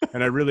name.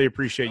 And I really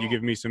appreciate you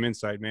giving me some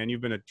insight, man.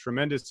 You've been a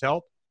tremendous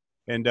help.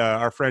 And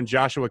our friend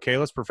Joshua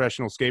Kalis,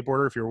 professional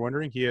skateboarder, if you're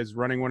wondering, he is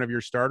running one of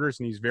your starters,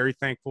 and he's very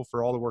thankful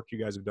for all the work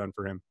you guys have done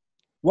for him.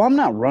 Well, I'm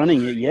not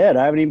running it yet.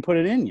 I haven't even put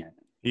it in yet.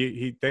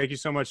 Thank you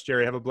so much,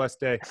 Jerry. Have a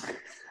blessed day.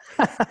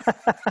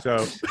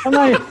 So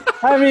I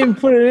haven't even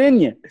put it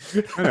in yet.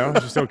 I know, I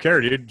just don't care,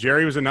 dude.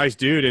 Jerry was a nice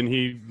dude, and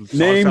he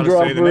name how to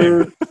say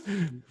the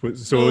dropper.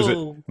 So is it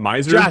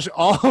Miser? Josh,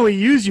 all we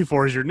use you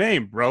for is your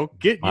name, bro.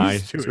 Get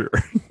used to it.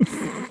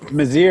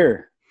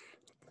 Mizier.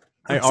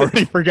 I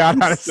already forgot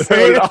how to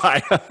say it.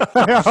 I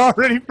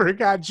already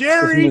forgot.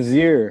 Jerry. It's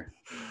Mizier.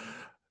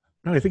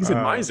 No, I think he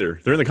said Miser.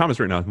 They're in the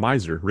comments right now.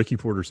 Miser. Ricky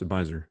Porter said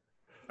Miser.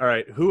 All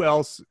right. Who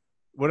else?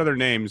 What other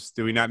names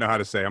do we not know how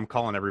to say? I'm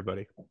calling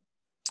everybody.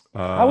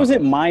 How was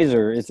it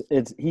Miser? It's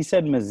he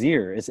said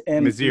Mizier. It's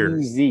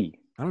M-E-Z.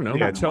 I don't know.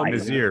 Yeah, tell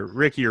Mizier.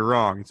 Ricky, you're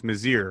wrong. It's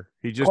Mizier.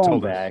 He just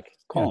told us.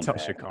 Call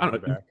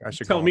him back. I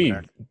should tell me,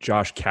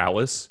 Josh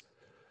Callis.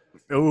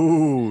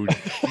 Oh,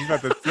 you're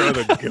about to throw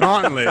the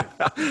gauntlet.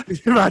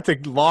 You're about to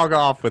log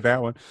off with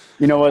that one.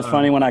 You know what's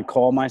funny? When I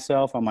call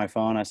myself on my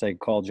phone, I say,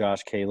 call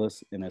Josh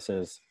Kalis, and it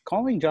says,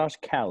 calling Josh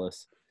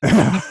Callis.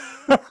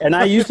 And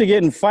I used to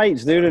get in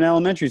fights, dude, in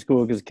elementary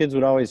school because kids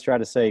would always try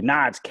to say,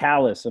 nah, it's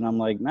Callis. And I'm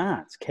like,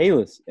 nah, it's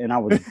Kalis. And I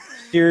would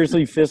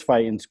seriously fist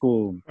fight in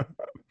school.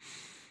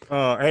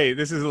 Hey,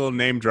 this is a little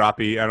name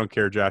droppy. I don't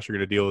care, Josh. You're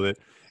going to deal with it.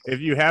 If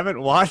you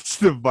haven't watched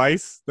the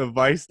Vice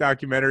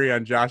documentary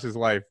on Josh's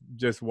life,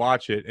 just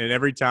watch it. And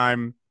every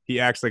time he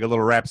acts like a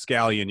little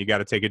rapscallion, you got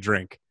to take a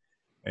drink,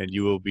 and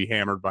you will be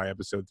hammered by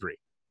episode 3.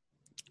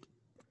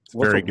 It's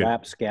What's very a good.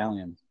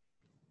 rapscallion?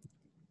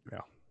 Yeah,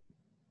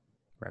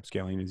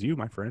 rapscallion is you,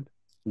 my friend.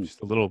 Just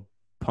a little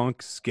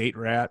punk skate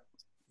rat,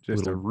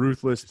 just a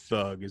ruthless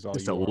thug is all.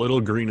 Just you a are.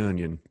 little green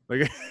onion.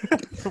 Like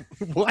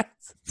what?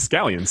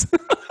 Scallions.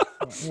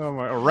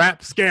 A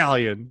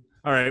rapscallion.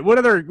 All right. What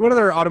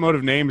other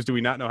automotive names do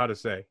we not know how to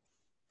say?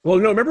 Well,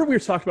 no, remember we were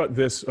talking about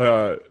this.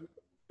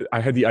 I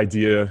had the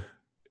idea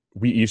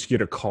we each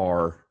get a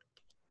car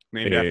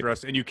named after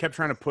us, and you kept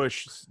trying to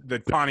push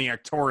the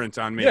Pontiac Torrent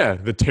on me. Yeah,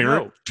 the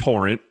Tarrant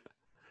Torrent,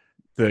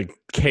 the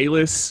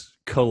Kalis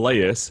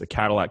Calais, a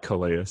Cadillac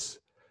Calais,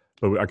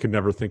 but I could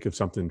never think of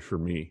something for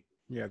me.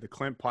 Yeah, the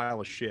Klimt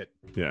pile of shit.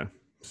 Yeah.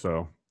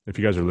 So if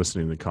you guys are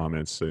listening in the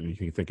comments and you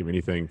can think of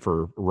anything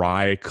for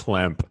Rye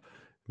Klemp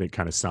that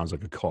kind of sounds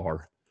like a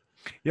car.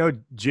 Yo,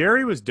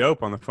 Jerry was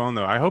dope on the phone,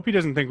 though. I hope he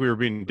doesn't think we were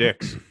being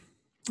dicks.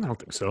 I don't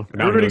think so.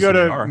 Everybody go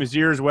to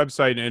Mizier's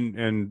website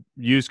and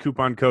use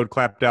coupon code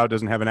Clapped Out.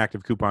 Doesn't have an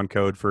active coupon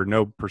code for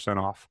no %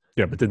 off.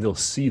 Yeah, but then they'll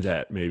see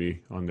that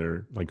maybe on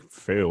their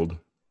failed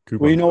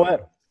coupon. Well, you know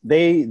what?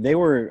 They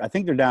were, I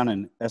think they're down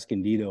in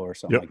Escondido or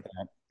something like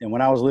that. And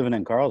when I was living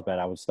in Carlsbad,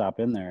 I would stop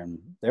in there, and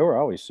they were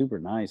always super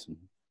nice and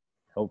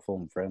helpful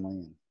and friendly,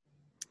 and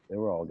they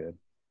were all good.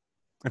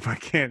 If I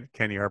can't,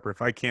 Kenny Harper,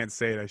 if I can't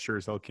say it, I sure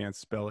as hell can't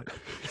spell it.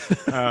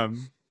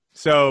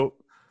 So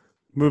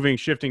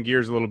shifting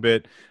gears a little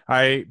bit,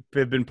 I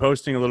have been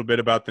posting a little bit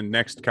about the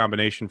next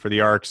combination for the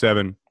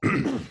RX-7.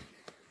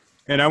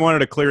 And I wanted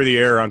to clear the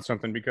air on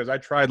something because I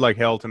tried like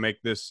hell to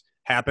make this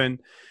happen,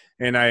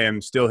 and I am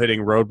still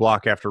hitting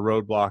roadblock after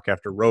roadblock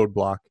after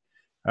roadblock.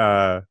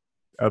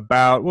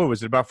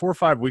 About 4 or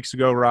 5 weeks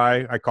ago,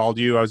 Rye, I called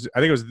you. I think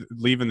I was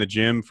leaving the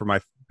gym for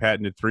my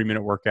patented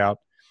 3-minute workout.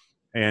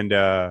 And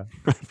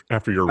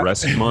after your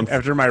rest month,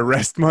 after my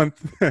rest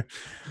month,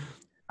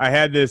 I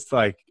had this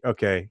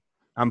okay,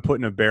 I'm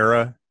putting a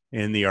Barra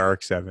in the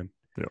RX-7.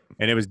 Yep.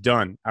 and it was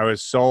done. I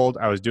was sold.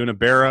 I was doing a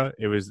Barra.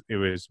 It was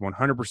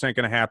 100% going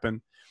to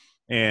happen.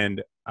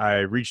 And I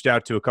reached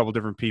out to a couple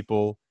different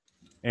people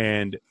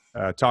and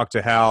talked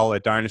to Hal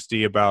at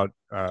Dynasty about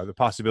the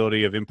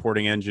possibility of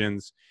importing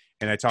engines.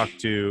 And I talked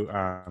to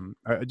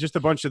just a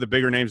bunch of the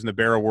bigger names in the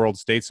Barra world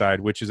stateside,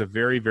 which is a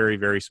very, very,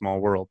 very small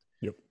world.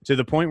 Yep. To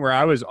the point where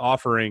I was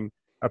offering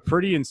a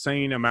pretty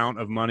insane amount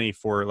of money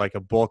for like a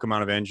bulk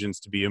amount of engines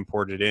to be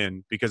imported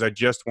in, because I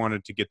just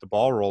wanted to get the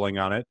ball rolling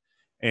on it.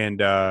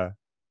 And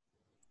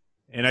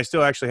I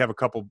still actually have a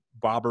couple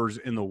bobbers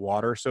in the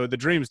water. So the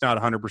dream's not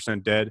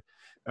 100% dead.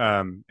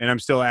 And I'm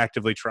still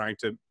actively trying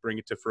to bring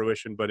it to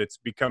fruition, but it's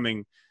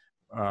becoming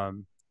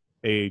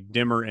a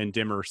dimmer and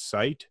dimmer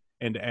sight.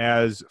 And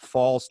as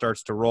fall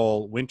starts to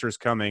roll, winter's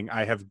coming,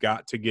 I have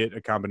got to get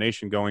a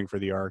combination going for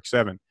the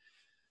RX-7.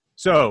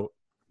 So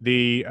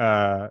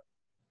it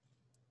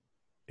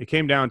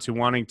came down to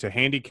wanting to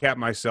handicap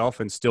myself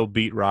and still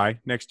beat Rye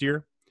next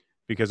year,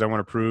 because I want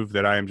to prove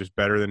that I am just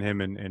better than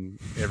him in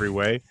every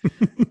way.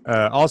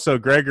 Also,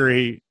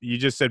 Gregory, you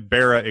just said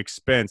Barra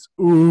expense.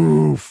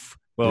 Oof.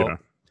 Well, Yeah.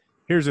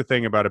 Here's the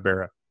thing about a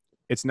Barra.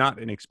 It's not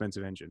an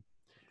expensive engine.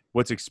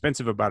 What's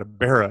expensive about a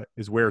Barra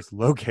is where it's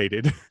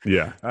located.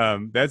 Yeah.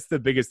 That's the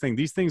biggest thing.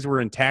 These things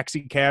were in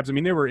taxi cabs. I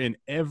mean, they were in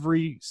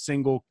every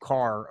single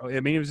car.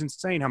 I mean, it was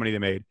insane how many they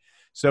made.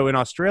 So in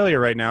Australia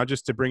right now,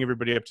 just to bring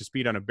everybody up to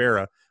speed on a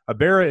Barra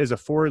is a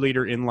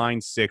 4-liter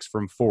inline 6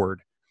 from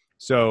Ford.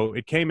 So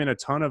it came in a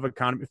ton of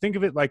economy. Think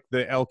of it like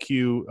the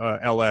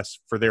LQ LS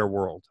for their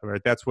world. All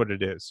right, that's what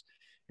it is.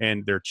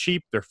 And they're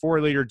cheap. They're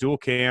 4-liter dual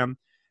cam.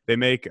 They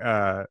make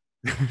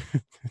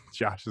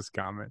Josh's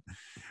comment.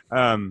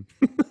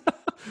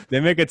 They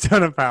make a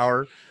ton of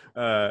power.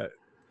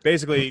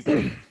 Basically,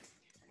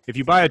 if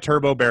you buy a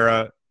turbo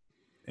Barra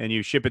and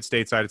you ship it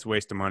stateside, it's a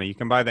waste of money. You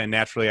can buy that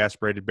naturally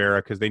aspirated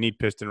Barra because they need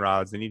piston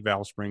rods, they need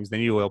valve springs, they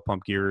need oil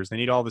pump gears, they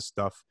need all this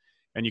stuff,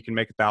 and you can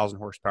make 1,000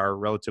 horsepower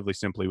relatively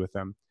simply with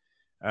them.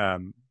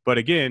 But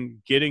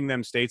again, getting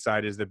them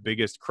stateside is the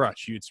biggest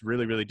crutch. It's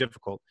really, really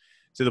difficult,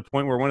 to the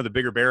point where one of the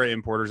bigger Barra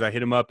importers, I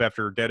hit him up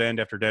after dead end,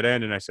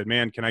 and I said,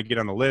 man, can I get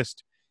on the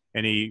list?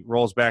 And he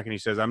rolls back and he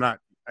says, I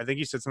think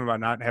he said something about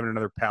not having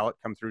another pallet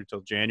come through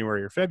till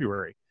January or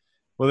February.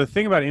 Well, the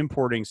thing about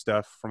importing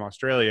stuff from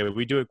Australia,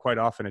 we do it quite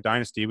often at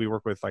Dynasty. We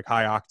work with like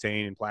High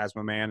Octane and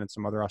Plasma Man and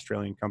some other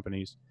Australian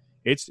companies.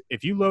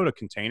 If you load a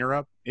container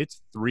up,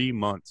 it's 3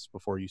 months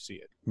before you see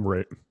it.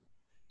 Right.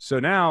 So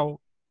now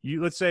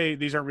let's say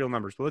these aren't real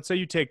numbers, but let's say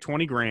you take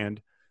 20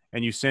 grand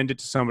and you send it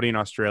to somebody in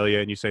Australia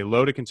and you say,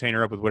 load a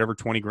container up with whatever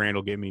 20 grand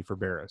will get me for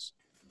Barras.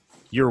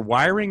 You're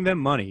wiring them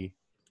money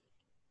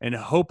and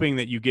hoping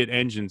that you get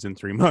engines in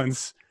 3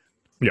 months.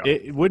 Yeah.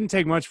 It wouldn't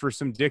take much for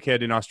some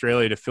dickhead in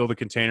Australia to fill the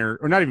container,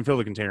 or not even fill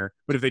the container,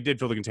 but if they did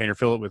fill the container,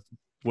 fill it with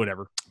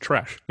whatever.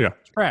 Trash. Yeah.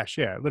 Trash,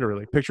 yeah,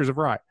 literally. Pictures of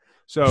Rye.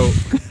 So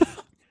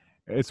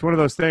it's one of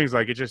those things,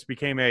 like it just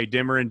became a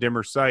dimmer and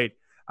dimmer sight.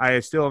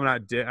 I still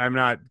I've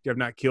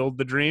not killed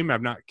the dream.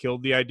 I've not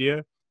killed the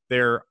idea.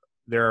 There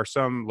are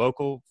some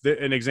local,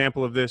 an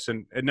example of this,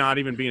 and not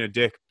even being a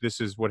dick,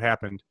 this is what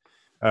happened.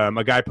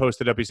 A guy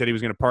posted up, he said he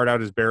was going to part out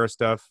his Barra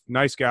stuff.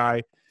 Nice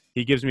guy.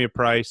 He gives me a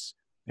price,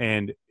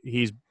 and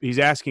he's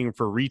asking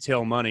for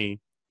retail money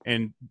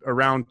and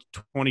around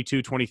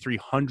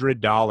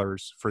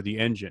 $2,200-$2,300 for the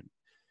engine.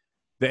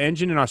 The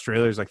engine in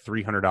Australia is like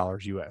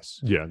 $300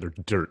 US. Yeah, they're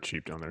dirt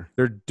cheap down there.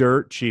 They're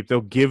dirt cheap.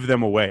 They'll give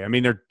them away. I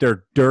mean,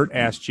 they're dirt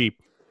ass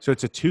cheap. So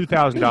it's a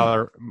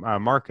 $2,000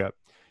 markup.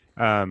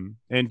 And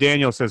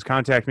Daniel says,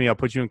 contact me. I'll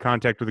put you in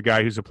contact with a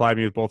guy who supplied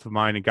me with both of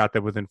mine and got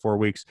that within 4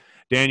 weeks.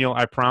 Daniel,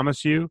 I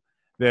promise you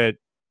that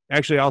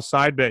actually I'll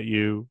side bet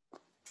you.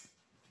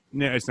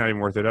 No, it's not even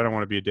worth it. I don't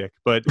want to be a dick,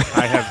 but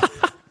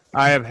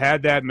I have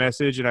had that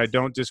message, and I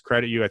don't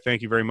discredit you. I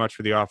thank you very much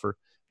for the offer,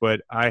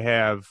 but I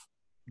have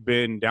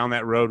been down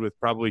that road with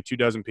probably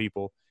 24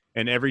 people.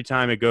 And every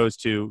time it goes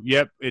to,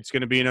 yep, it's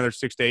going to be another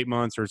 6 to 8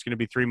 months, or it's going to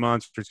be 3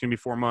 months, or it's going to be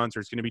 4 months, or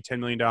it's going to be $10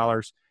 million.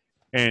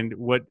 And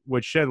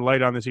what shed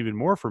light on this even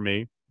more for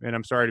me, and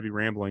I'm sorry to be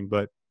rambling,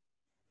 but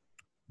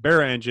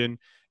Barra engine,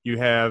 you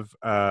have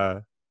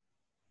a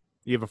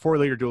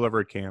 4-liter dual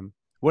overhead cam.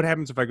 What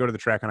happens if I go to the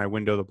track and I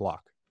window the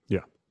block?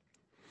 Yeah.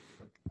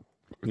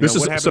 This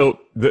is so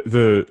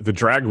the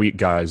drag week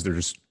guys,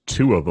 there's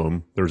 2 of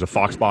them. There's a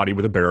Fox body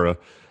with a Barra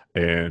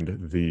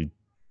and the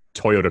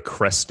Toyota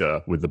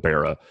Cresta with the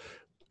Barra.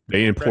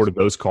 They imported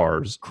those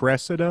cars.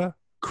 Cressida?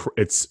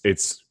 It's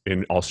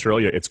in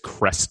Australia, it's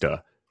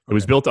Cresta. It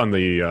was built on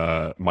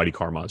the Mighty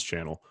Car Mods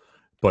channel.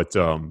 But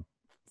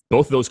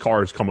both of those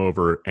cars come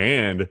over,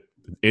 and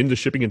in the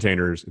shipping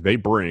containers, they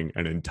bring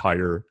an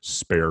entire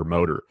spare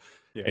motor.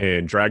 Yeah.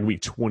 And Drag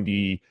Week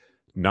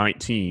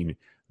 2019,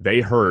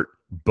 they hurt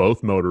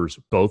both motors,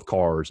 both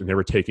cars, and they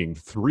were taking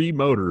 3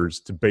 motors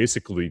to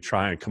basically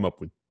try and come up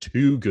with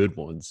 2 good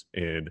ones.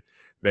 And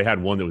they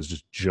had one that was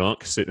just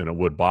junk sitting in a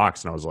wood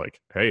box, and I was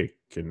like, hey,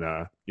 can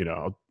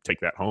I'll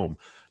take that home.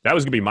 That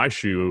was gonna be my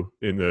shoe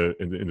in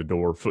the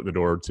door, foot in the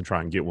door to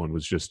try and get one,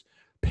 was just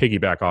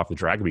piggyback off the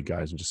Drag Week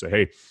guys and just say,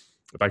 hey,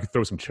 if I could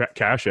throw some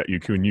cash at you,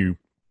 can you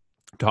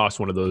toss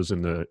one of those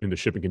in the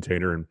shipping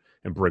container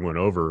and bring one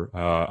over.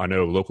 I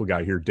know a local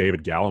guy here,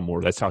 David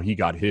Gallimore. That's how he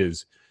got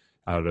his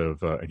out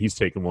of, and he's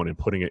taking one and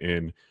putting it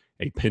in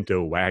a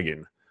Pinto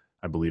wagon,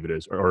 I believe it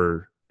is,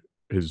 or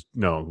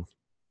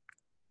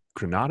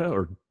Granada,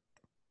 or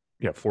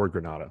Ford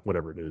Granada,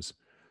 whatever it is,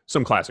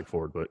 some classic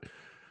Ford. But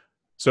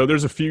so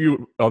there's a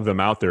few of them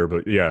out there,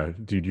 but yeah,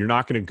 dude, you're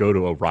not going to go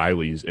to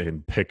O'Reilly's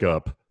and pick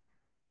up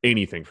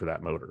anything for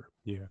that motor.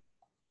 Yeah.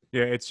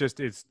 It's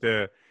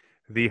the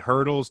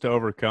hurdles to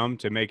overcome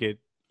to make it,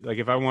 like,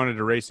 if I wanted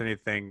to race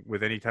anything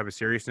with any type of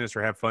seriousness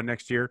or have fun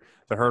next year,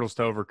 the hurdles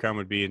to overcome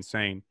would be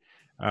insane.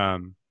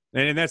 And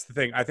that's the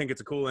thing. I think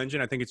it's a cool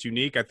engine. I think it's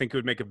unique. I think it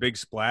would make a big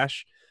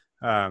splash.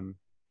 And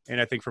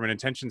I think from an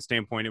intention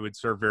standpoint, it would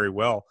serve very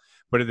well.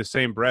 But in the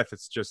same breath,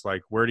 it's just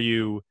like, where do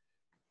you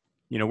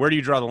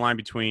draw the line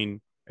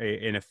between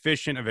an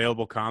efficient,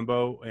 available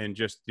combo and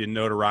just the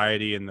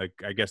notoriety and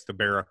the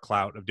Barra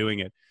clout of doing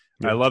it?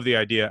 Yeah. I love the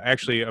idea.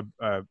 Actually,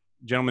 a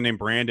gentleman named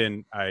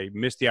Brandon, I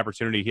missed the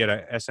opportunity. He had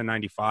a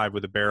SN95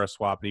 with a Barra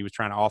swap, and he was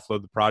trying to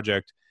offload the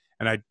project.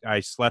 And I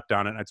slept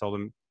on it. And I told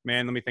him,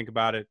 man, let me think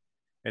about it.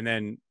 And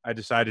then I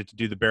decided to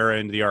do the Barra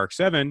into the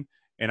RX-7,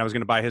 and I was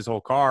going to buy his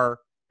whole car,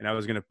 and I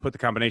was going to put the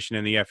combination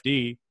in the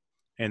FD.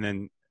 And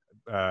then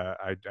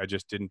I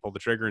just didn't pull the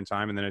trigger in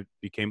time, and then it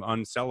became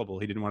unsellable.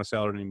 He didn't want to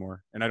sell it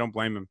anymore, and I don't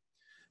blame him.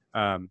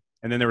 And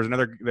then there was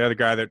the other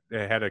guy that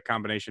had a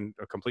combination,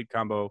 a complete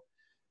combo.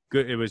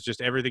 Good. It was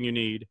just everything you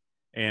need.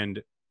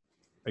 And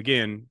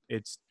again,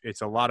 it's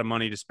a lot of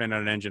money to spend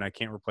on an engine I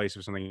can't replace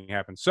if something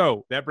happens.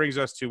 So that brings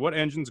us to what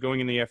engine's going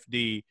in the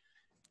FD.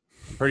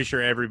 I'm pretty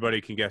sure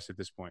everybody can guess at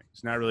this point.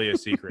 It's not really a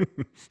secret.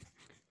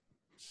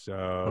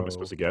 So Am I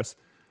supposed to guess?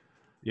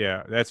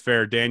 Yeah, that's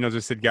fair. Daniel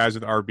just said guys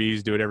with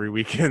RBs do it every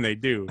weekend. They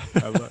do.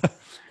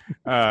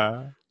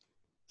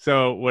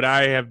 So what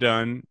I have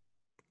done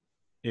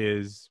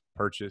is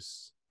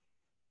purchase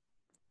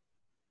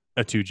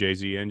a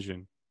 2JZ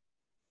engine.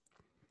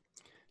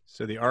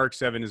 So the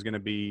RX-7 is going to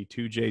be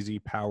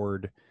 2JZ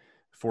powered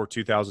for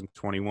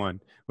 2021,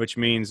 which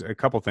means a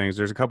couple things.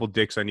 There's a couple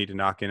dicks I need to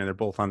knock in, and they're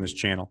both on this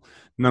channel.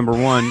 Number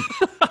one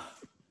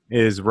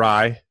is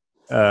Rye.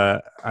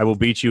 I will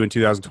beat you in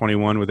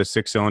 2021 with a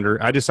 6-cylinder.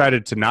 I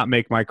decided to not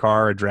make my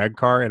car a drag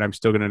car, and I'm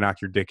still going to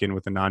knock your dick in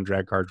with a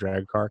non-drag car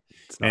drag car.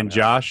 And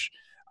Josh,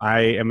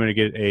 I am going to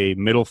get a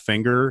middle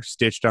finger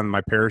stitched on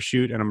my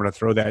parachute, and I'm going to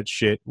throw that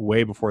shit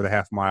way before the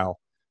half mile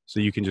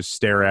so you can just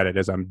stare at it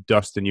as I'm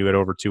dusting you at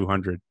over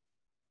 200.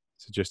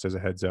 So just as a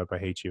heads up, I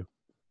hate you.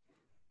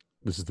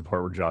 This is the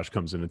part where Josh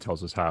comes in and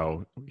tells us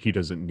how he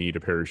doesn't need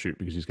a parachute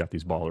because he's got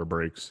these baller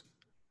brakes.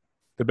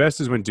 The best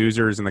is when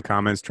Doozer is in the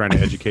comments trying to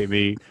educate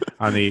me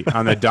on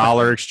the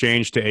dollar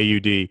exchange to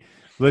AUD.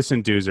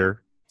 Listen, Doozer,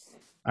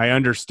 I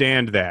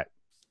understand that.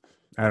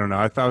 I don't know.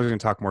 I thought I was going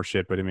to talk more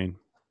shit, but I mean,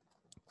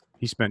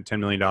 he spent $10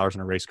 million in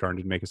a race car and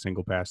didn't make a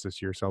single pass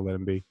this year, so I'll let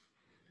him be.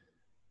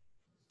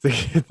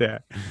 Get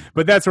that.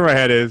 But that's where my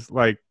head is.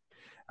 Like,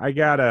 I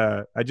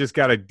just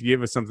gotta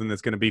give us something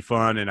that's going to be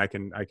fun and I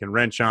can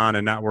wrench on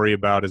and not worry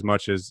about as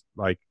much as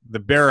like the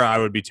Barra. I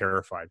would be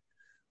terrified.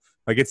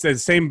 Like it's the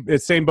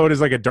same boat as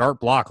like a dart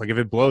block. Like if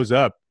it blows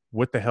up,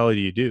 what the hell do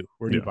you do?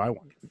 Where do you buy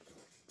one?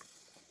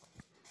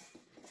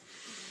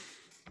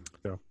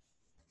 So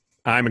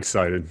I'm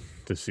excited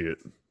to see it.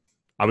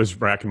 I was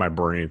racking my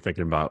brain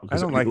thinking about. I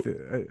don't like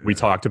we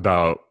talked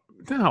about.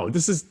 No,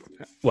 this is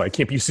I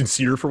can't be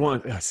sincere for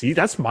one. See,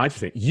 that's my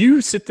thing.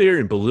 You sit there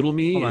and belittle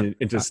me and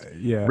just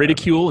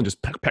ridicule and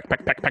just peck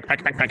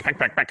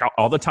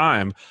all the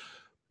time.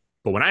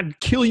 But when I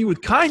kill you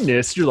with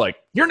kindness, you're like,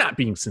 you're not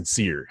being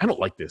sincere. I don't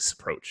like this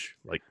approach.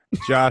 Like,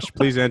 Josh,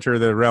 please enter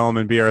the realm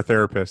and be our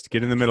therapist.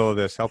 Get in the middle of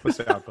this. Help us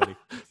out, buddy.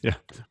 Yeah,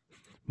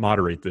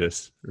 moderate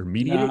this or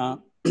mediate.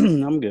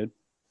 I'm good.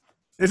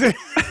 Is it?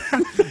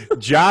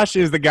 Josh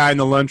is the guy in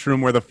the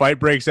lunchroom where the fight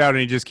breaks out and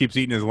he just keeps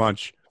eating his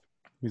lunch.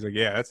 He's like,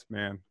 yeah,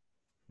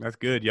 that's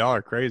good. Y'all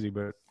are crazy,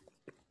 but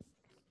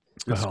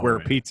the square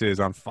pizza is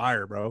on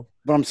fire, bro.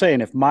 But I'm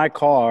saying if my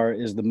car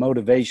is the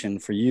motivation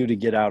for you to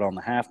get out on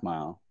the half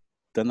mile,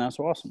 then that's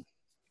awesome.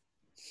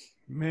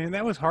 Man,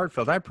 that was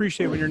heartfelt. I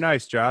appreciate when you're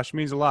nice, Josh. It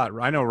means a lot.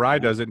 I know Rye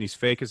does it, and he's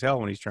fake as hell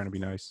when he's trying to be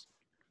nice.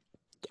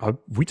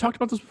 We talked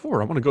about this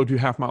before. I want to go do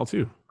half mile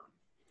too.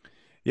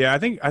 Yeah, I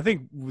think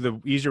the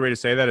easier way to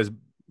say that is,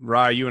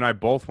 Rye, you and I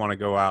both want to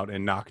go out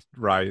and knock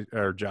Rye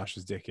or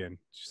Josh's dick in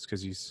just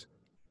because he's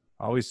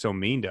always so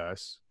mean to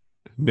us.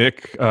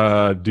 Nick,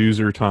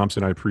 Doozer,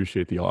 Thompson, I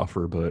appreciate the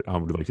offer, but I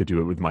would like to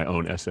do it with my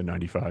own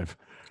SN95.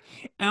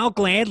 I'll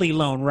gladly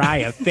loan Rye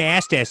a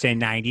fast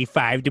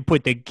SN95 to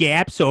put the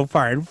gap so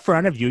far in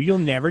front of you, you'll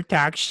never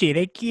talk shit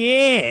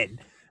again.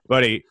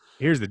 Buddy,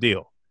 here's the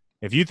deal.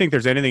 If you think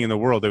there's anything in the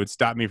world that would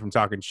stop me from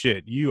talking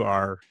shit, you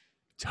are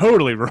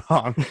totally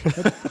wrong.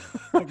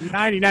 Like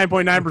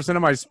 99.9%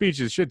 of my speech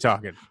is shit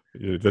talking.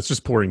 Yeah, that's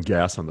just pouring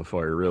gas on the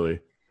fire, really.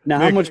 Now,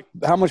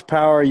 how much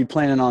power are you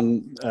planning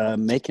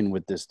on making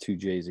with this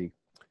 2JZ?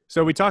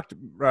 So we talked,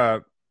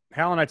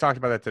 Hal and I talked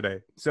about that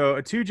today. So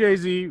a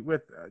 2JZ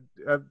with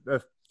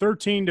a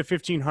 13 to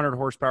 1500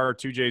 horsepower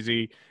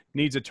 2JZ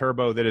needs a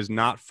turbo that is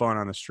not fun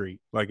on the street.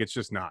 Like it's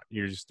just not.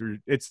 You're just through.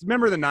 It's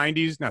remember the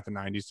 90s, not the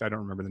 90s. I don't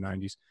remember the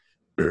 90s.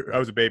 I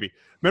was a baby.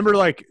 Remember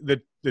like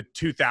the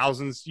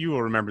 2000s. You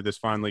will remember this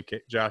fondly,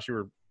 Josh. You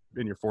were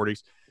in your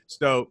 40s.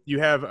 So you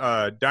have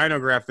a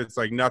dynograph that's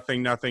like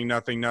nothing, nothing,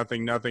 nothing,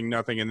 nothing, nothing,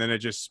 nothing, and then it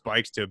just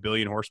spikes to 1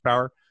 billion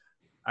horsepower.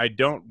 I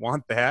don't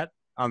want that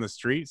on the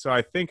street. So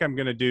I think I'm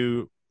going to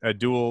do a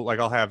dual, like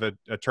I'll have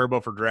a turbo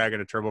for drag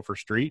and a turbo for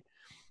street.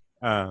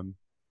 And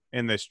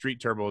the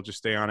street turbo will just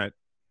stay on it,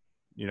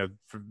 you know,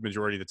 for the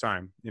majority of the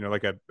time, you know,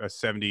 like a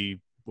 70,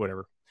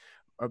 whatever.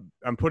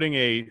 I'm putting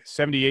a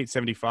 78,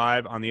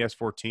 75 on the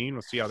S14.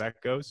 We'll see how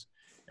that goes.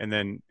 And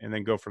then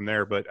go from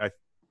there. But I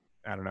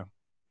don't know.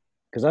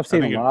 Because I've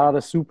seen a lot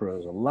of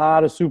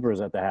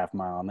Supras at the half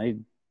mile, and they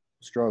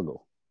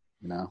struggle,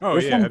 you know. Oh,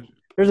 yeah.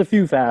 There's a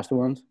few fast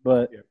ones,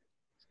 but, Yeah.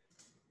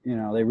 you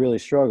know, they really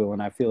struggle.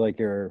 And I feel like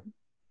your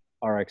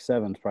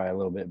RX-7 is probably a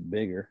little bit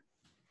bigger.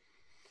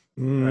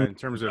 In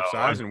terms of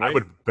size and weight. I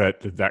would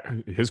bet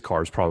that his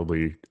car is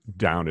probably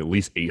down at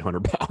least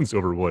 800 pounds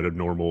over what a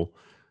normal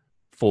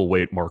full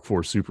weight Mark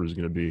IV Supra is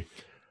going to be.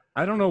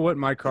 I don't know what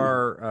my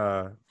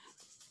car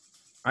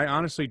I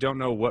honestly don't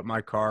know what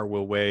my car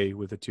will weigh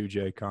with a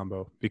 2J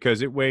combo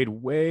because it weighed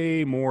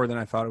way more than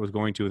I thought it was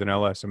going to with an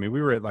LS. I mean,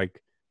 we were at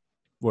like,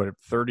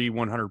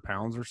 3,100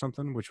 pounds or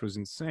something, which was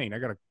insane. I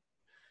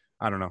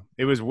don't know.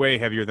 It was way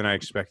heavier than I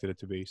expected it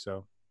to be.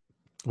 So,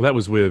 well, that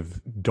was with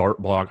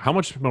dart block. How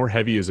much more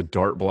heavy is a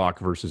dart block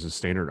versus a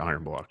standard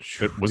iron block?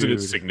 Wasn't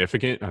it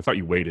significant? I thought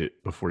you weighed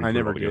it before you. I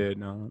never did.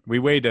 No, we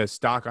weighed a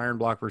stock iron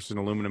block versus an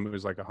aluminum. It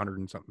was like 100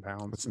 and something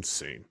pounds. That's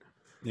insane.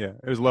 Yeah,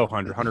 it was low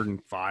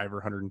 105 or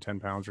 110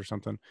 pounds or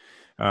something.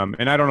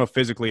 And I don't know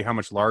physically how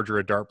much larger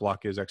a dart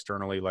block is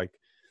externally. Like,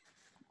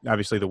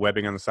 obviously, the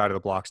webbing on the side of the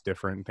block's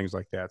different and things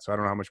like that. So I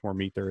don't know how much more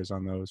meat there is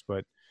on those.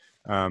 But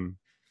I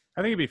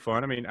think it'd be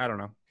fun. I mean, I don't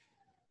know.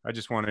 I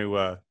just want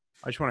to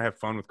have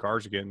fun with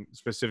cars again,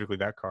 specifically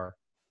that car.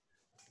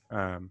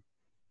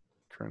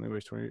 Currently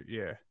weighs 20.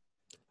 Yeah.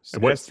 So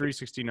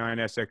S369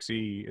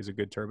 SXE is a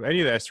good turbo. Any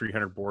of the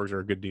S300 bores are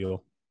a good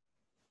deal.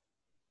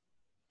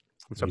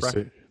 What's up,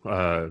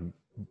 Brian?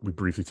 We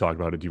briefly talked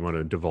about it. Do you want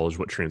to divulge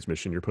what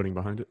transmission you're putting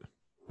behind it?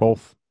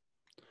 Both.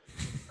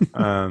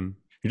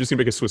 You're just gonna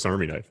make a Swiss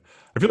Army knife.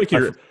 I feel like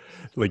you're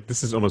like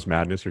this is almost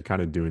madness. You're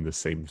kind of doing the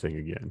same thing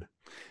again.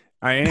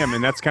 I am,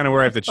 and that's kind of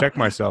where I have to check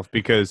myself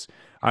because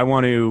I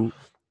want to.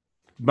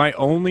 My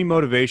only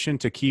motivation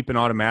to keep an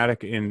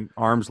automatic in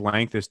arm's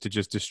length is to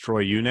just destroy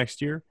you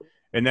next year,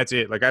 and that's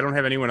it. Like I don't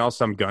have anyone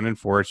else I'm gunning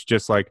for. It's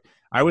just like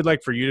I would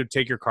like for you to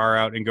take your car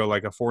out and go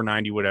like a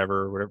 490,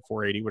 whatever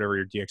 480, whatever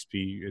your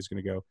DXP is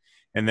going to go,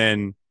 and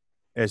then.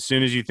 As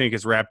soon as you think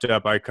it's wrapped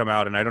up, I come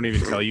out and I don't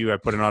even tell you. I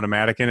put an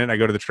automatic in it. I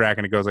go to the track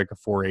and it goes like a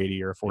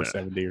 480 or a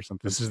 470 or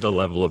something. This is the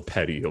level of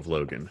petty of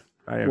Logan.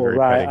 I am Well, very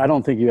Ryan, petty. I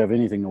don't think you have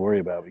anything to worry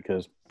about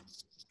because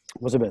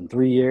what's it been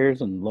 3 years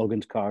and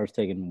Logan's car's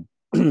taken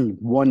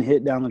one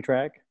hit down the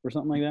track or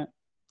something like that,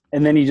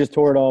 and then he just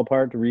tore it all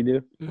apart to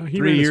redo. He 3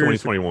 ran years.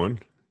 2021,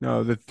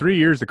 No, the 3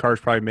 years the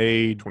car's probably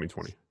made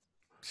 2020.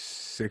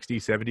 60,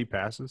 70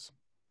 passes.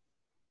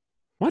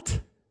 What?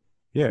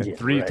 Yeah, Yeah,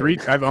 three.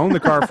 right. I've owned the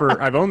car for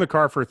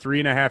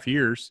 3.5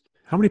 years.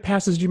 How many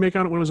passes did you make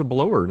on it when it was a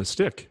blower and a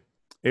stick?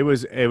 It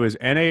was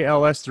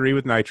NALS3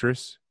 with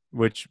nitrous,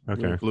 which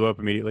blew up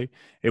immediately.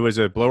 It was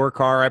a blower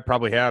car. I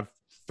probably have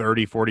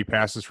 30, 40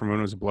 passes from when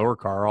it was a blower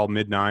car, all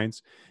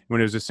mid-nines.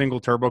 When it was a single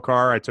turbo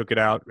car, I took it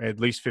out at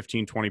least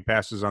 15, 20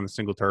 passes on the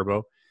single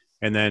turbo.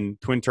 And then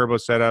twin turbo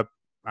setup,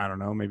 I don't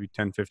know, maybe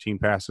 10, 15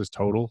 passes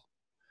total.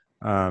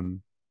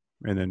 And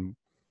then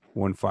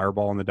one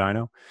fireball in the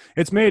dyno.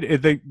 It's made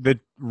the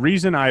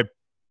reason I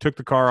took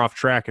the car off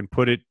track and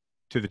put it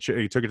took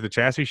it to the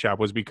chassis shop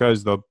was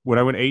because when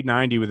I went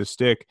 890 with a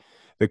stick,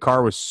 the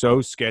car was so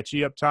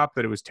sketchy up top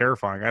that it was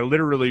terrifying. I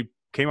literally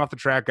came off the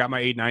track, got my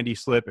 890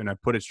 slip, and I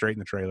put it straight in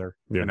the trailer.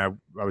 Yeah. And I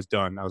was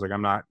done. I was like,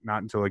 I'm not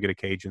until I get a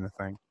cage in the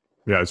thing.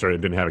 Yeah, that's right. It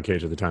didn't have a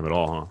cage at the time at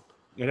all, huh?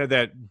 It had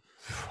that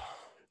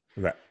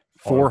That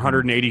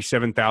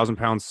 487,000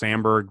 pound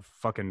Sandberg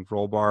fucking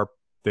roll bar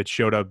that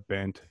showed up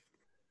bent.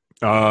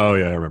 Oh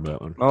yeah, I remember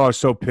that one. Oh, I was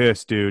so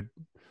pissed, dude.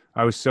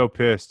 I was so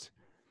pissed.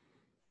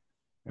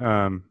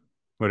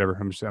 Whatever.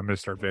 I'm gonna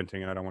start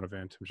venting, and I don't want to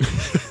vent.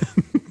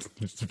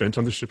 Just vent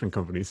on the shipping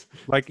companies.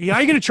 Like, yeah,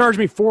 you're gonna charge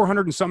me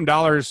 $400 and something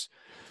dollars.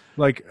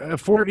 Like,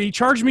 he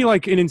charged me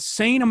like an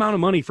insane amount of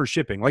money for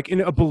shipping, like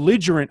in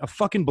a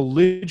fucking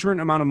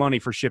belligerent amount of money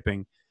for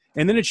shipping.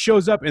 And then it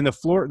shows up in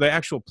the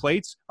actual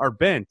plates are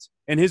bent.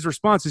 And his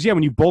response is, yeah,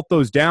 when you bolt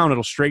those down,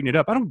 it'll straighten it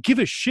up. I don't give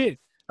a shit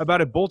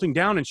about it bolting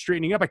down and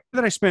straightening up.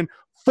 I spent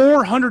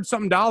 $400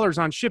 something dollars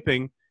on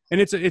shipping, and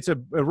it's a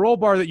roll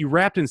bar that you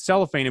wrapped in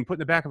cellophane and put in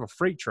the back of a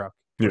freight truck.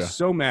 I was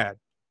so mad.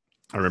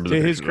 I remember.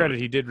 To his credit,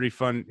 he did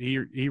refund.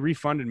 He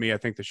refunded me, I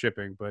think, the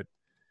shipping, but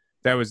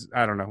that was,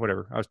 I don't know,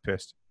 whatever. I was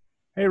pissed.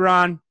 Hey,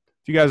 Ron,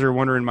 if you guys are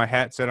wondering, my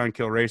hat set on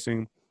Kill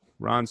Racing,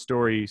 Ron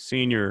Story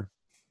Sr.,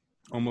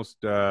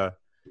 almost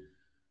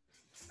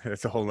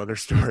That's a whole other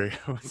story.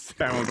 I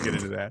won't get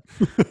into that.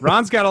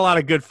 Ron's got a lot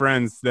of good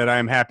friends that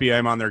I'm happy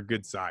I'm on their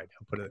good side.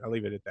 I'll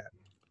leave it at that.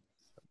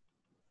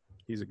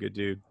 He's a good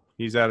dude.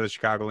 He's out of the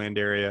Chicagoland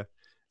area.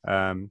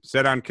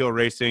 Set on Kill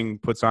Racing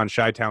puts on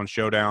Chi-Town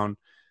Showdown.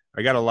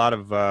 I got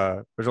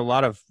there's a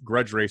lot of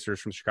grudge racers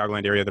from the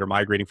Chicagoland area that are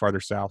migrating farther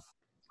south.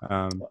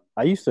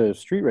 I used to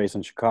street race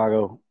in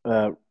Chicago.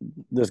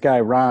 This guy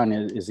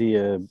Ron, he's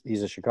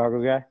a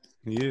Chicago guy?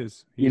 He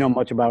is. You know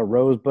much about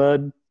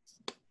Rosebud?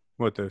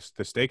 What, the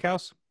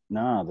steakhouse?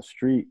 Nah, the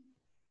street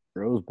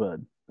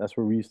Rosebud. That's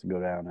where we used to go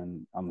down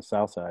and on the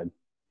south side.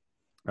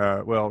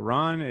 Well,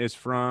 Ron is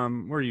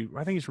from where are you?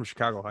 I think he's from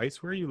Chicago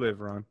Heights. Where you live,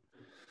 Ron?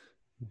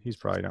 He's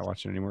probably not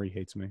watching anymore. He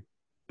hates me.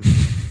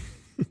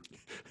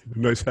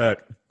 Nice hat,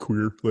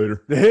 queer.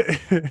 Later.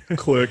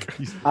 Click.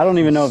 I don't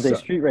even know if they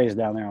street race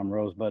down there on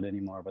Rosebud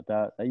anymore, but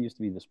that used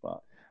to be the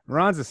spot.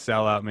 Ron's a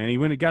sellout, man.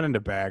 He got into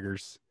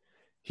baggers.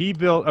 He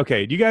built.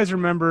 Okay, do you guys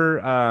remember?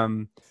 I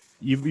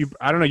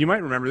don't know. You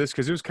might remember this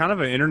because it was kind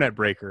of an internet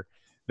breaker.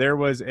 There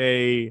was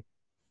a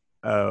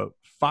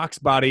Fox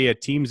body at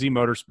Team Z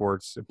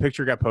Motorsports. A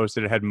picture got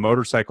posted. It had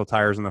motorcycle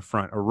tires on the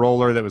front, a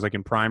roller that was like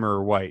in primer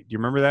or white. Do you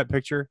remember that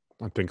picture?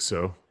 I think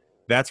so.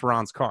 That's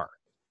Ron's car.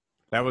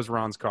 That was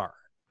Ron's car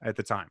at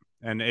the time.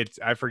 And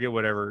I forget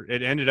whatever.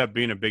 It ended up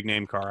being a big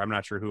name car. I'm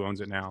not sure who owns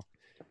it now.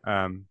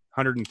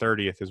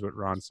 130th is what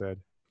Ron said.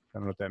 I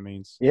don't know what that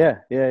means. Yeah.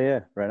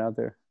 Right out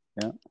there.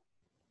 Yeah.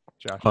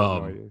 Josh has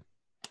no idea.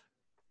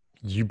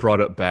 You brought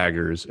up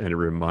baggers, and it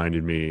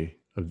reminded me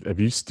of,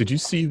 did you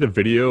see the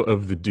video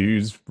of the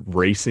dudes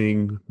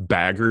racing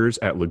baggers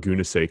at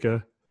Laguna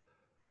Seca?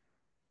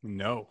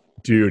 No.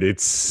 Dude,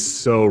 it's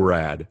so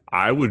rad.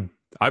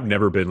 I've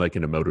never been like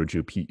in a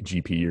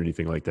MotoGP or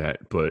anything like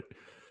that, but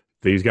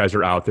these guys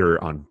are out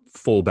there on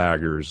full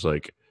baggers,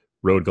 like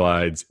road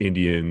glides,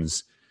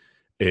 Indians,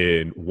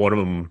 and one of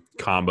them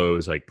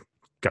combos like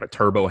got a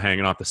turbo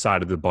hanging off the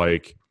side of the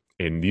bike,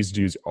 and these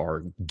dudes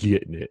are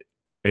getting it.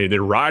 And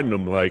they're riding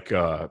them like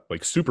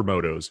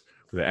supermotos.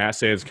 The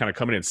ass ends kind of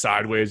coming in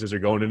sideways as they're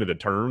going into the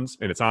turns,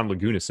 and it's on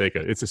Laguna Seca.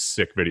 It's a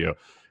sick video.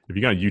 If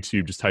you got on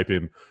YouTube, just type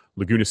in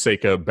Laguna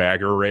Seca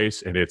bagger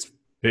race, and it's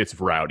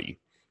rowdy.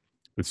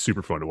 It's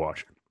super fun to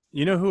watch.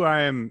 You know who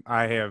I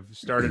have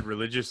started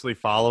religiously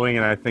following,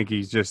 and I think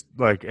he's just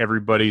like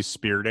everybody's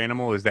spirit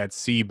animal, is that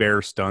Sea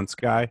Bear Stunts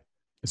guy.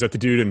 Is that the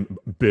dude in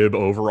bib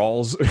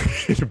overalls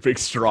and a big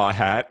straw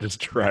hat just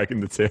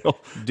dragging the tail?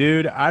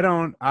 Dude, I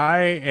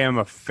am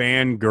a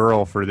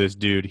fangirl for this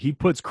dude. He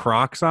puts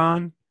Crocs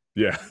on.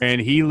 Yeah.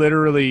 And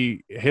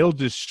he'll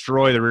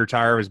destroy the rear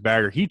tire of his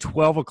bagger. He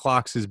 12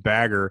 o'clocks his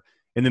bagger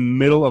in the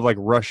middle of like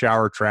rush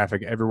hour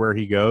traffic everywhere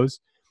he goes.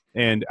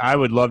 And I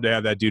would love to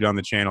have that dude on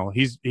the channel.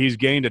 He's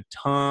gained a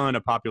ton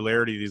of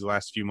popularity these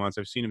last few months.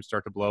 I've seen him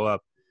start to blow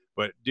up.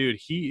 But, dude,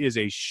 he is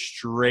a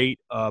straight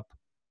up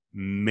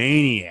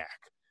maniac.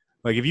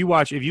 Like, if you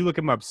look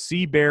him up,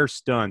 Sea Bear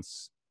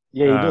Stunts.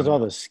 Yeah, he does all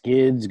the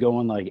skids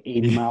going like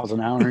 80 miles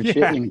an hour and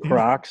shit in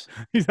Crocs.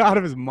 He's out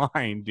of his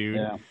mind, dude.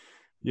 Yeah.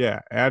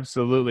 Yeah,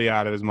 absolutely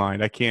out of his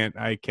mind. I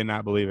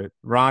cannot believe it.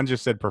 Ron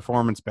just said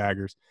performance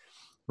baggers.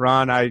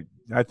 Ron, I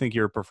think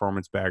you're a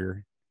performance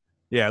bagger.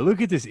 Yeah,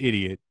 look at this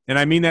idiot. And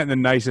I mean that in the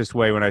nicest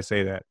way when I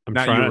say that.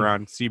 Not you,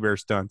 Ron, Sea Bear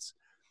Stunts.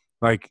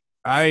 Like,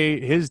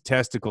 his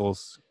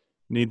testicles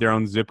need their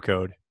own zip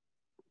code.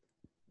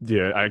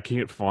 Yeah, I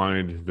can't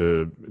find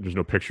there's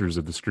no pictures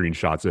of the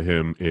screenshots of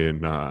him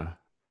in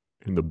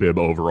the bib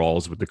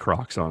overalls with the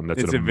Crocs on.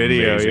 It's an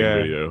amazing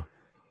video.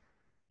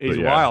 He's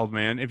wild,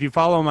 man. If you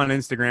follow him on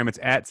Instagram, it's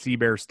at Sea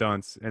Bear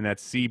Stunts, and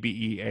that's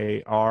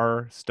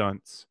CBEAR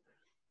Stunts.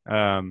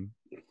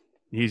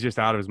 He's just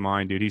out of his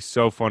mind, dude. He's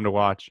so fun to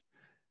watch.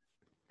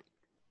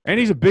 And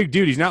he's a big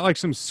dude. He's not like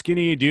some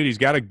skinny dude. He's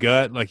got a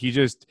gut. Like,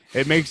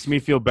 it makes me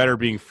feel better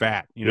being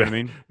fat. You know what I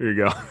mean? There you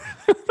go.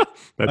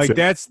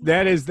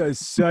 That is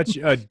such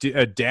a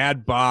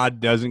dad bod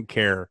doesn't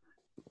care.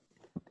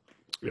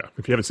 Yeah.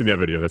 If you haven't seen that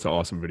video, that's an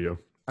awesome video.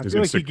 His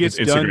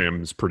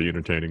Instagram is pretty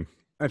entertaining.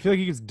 I feel like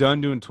he gets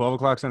done doing 12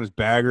 o'clocks on his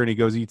bagger and he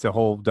goes eats a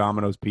whole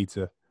Domino's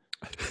pizza.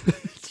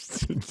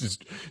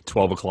 Just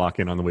 12 o'clock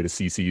in on the way to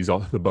CC's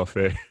off the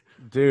buffet.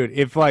 Dude,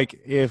 if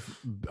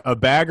a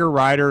bagger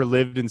rider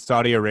lived in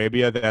Saudi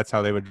Arabia, that's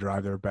how they would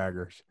drive their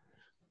baggers.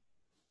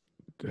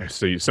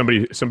 So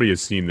somebody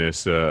has seen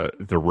this.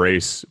 The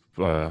race,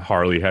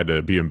 Harley had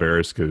to be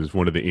embarrassed because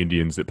one of the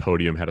Indians at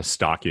podium had a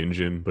stock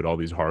engine, but all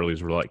these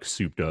Harleys were like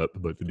souped up.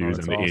 But the dudes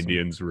and the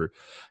Indians were.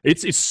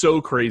 It's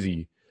so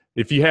crazy.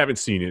 If you haven't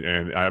seen it,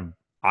 and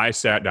I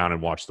sat down and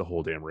watched the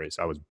whole damn race,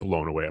 I was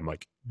blown away. I'm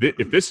like,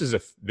 if this is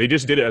they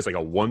just did it as like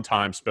a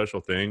one-time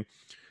special thing,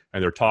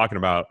 and they're talking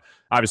about,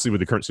 obviously with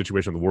the current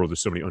situation in the world,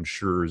 there's so many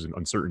unsures and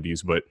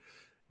uncertainties, but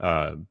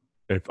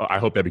I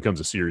hope that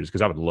becomes a series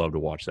because I would love to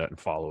watch that and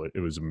follow it.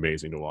 It was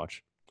amazing to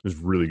watch. It was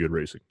really good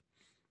racing.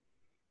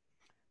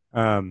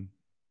 I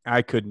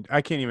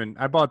can't even.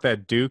 I bought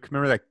that Duke.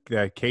 Remember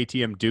that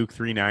KTM Duke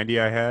 390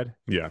 I had?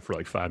 Yeah, for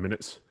like 5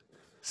 minutes.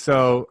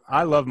 So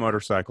I love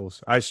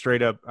motorcycles. I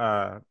straight up,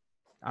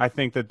 I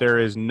think that there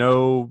is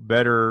no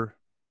better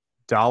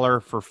dollar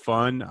for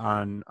fun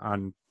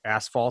on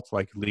asphalt,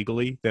 like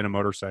legally, than a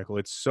motorcycle.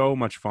 It's so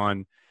much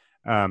fun,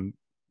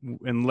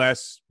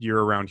 unless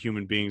you're around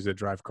human beings that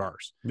drive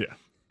cars. Yeah.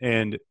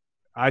 And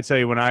I tell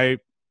you, when I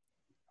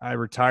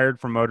retired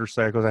from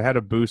motorcycles, I had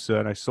a Busa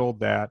and I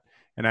sold that,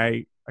 and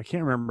I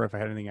can't remember if I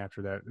had anything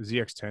after that, a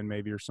ZX10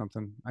 maybe or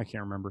something. I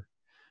can't remember.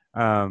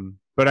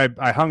 But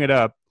I hung it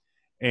up,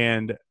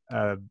 and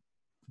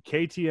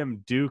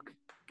KTM Duke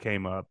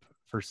came up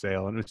for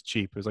sale, and it was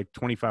cheap. It was like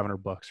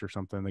 $2,500 or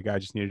something. The guy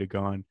just needed it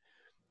gone,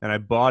 and I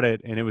bought it,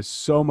 and it was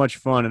so much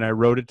fun. And I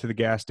rode it to the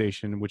gas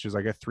station, which is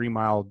like a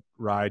 3-mile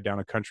ride down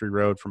a country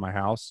road from my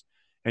house.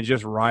 And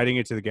just riding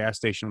it to the gas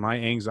station, my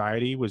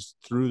anxiety was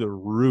through the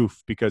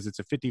roof because it's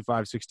a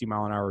 55, 60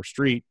 mile an hour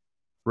street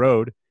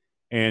road,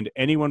 and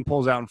anyone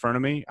pulls out in front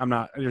of me,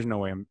 there's no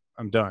way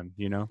I'm done,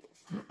 you know?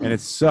 And it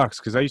sucks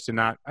because I used to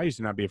not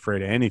be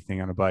afraid of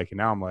anything on a bike, and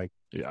now I'm like,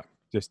 Yeah.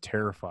 just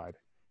terrified.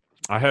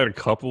 I had a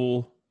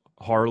couple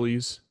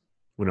Harleys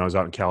when I was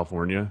out in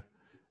California,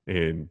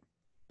 and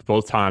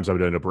both times I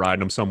would end up riding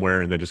them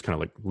somewhere and then just kind of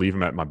like leave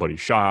them at my buddy's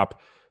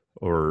shop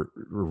or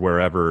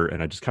wherever,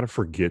 and I just kind of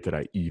forget that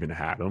I even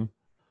had them.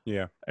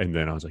 Yeah. And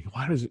then I was like,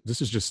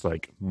 this is just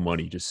like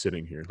money just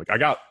sitting here. Like I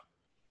got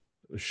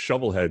a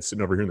shovel head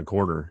sitting over here in the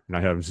corner, and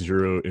I have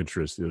zero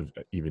interest of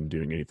even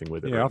doing anything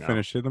with it. Yeah, right I'll now.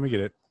 finish it. Let me get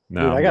it.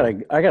 No.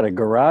 Dude, I got a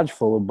garage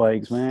full of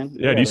bikes, man.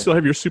 Yeah, do you still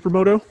have your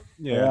Supermoto?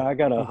 Yeah, I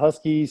got a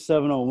Husky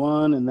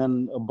 701 and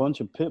then a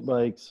bunch of pit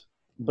bikes.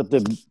 But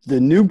the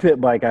new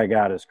pit bike I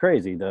got is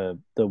crazy. The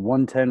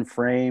 110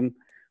 frame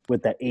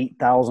with the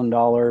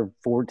 $8,000,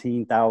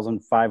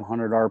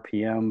 14,500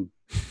 RPM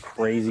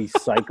crazy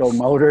psycho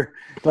motor.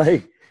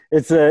 Like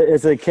it's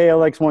a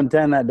KLX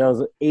 110 that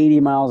does 80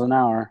 miles an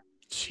hour.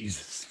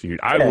 Jesus, dude.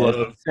 I love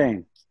it's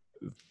insane.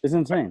 It's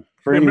insane.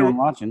 For Remember- anyone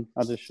watching,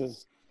 I just should.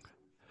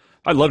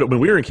 I loved it. When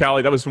we were in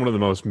Cali, that was one of the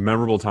most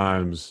memorable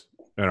times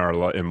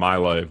in my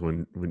life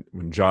when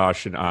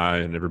Josh and I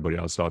and everybody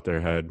else out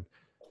there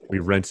we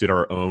rented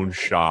our own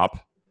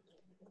shop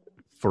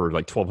for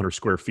like 1,200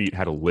 square feet,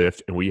 had a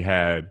lift, and we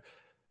had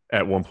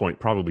at one point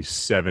probably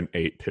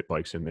 7-8 pit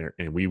bikes in there,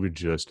 and we would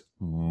just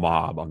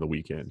mob on the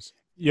weekends.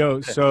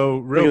 Yo, so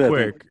Look at real that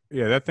quick,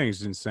 yeah, that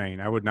thing's insane.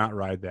 I would not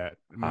ride that.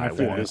 My I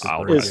foot won't. is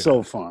I'll breaking. It's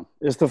so fun.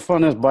 It's the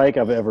funnest bike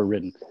I've ever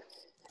ridden.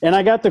 And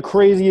I got the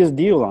craziest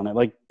deal on it.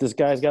 Like this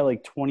guy's got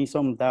like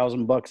 20-something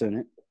thousand bucks in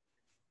it.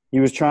 He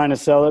was trying to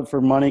sell it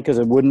for money because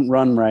it wouldn't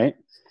run right.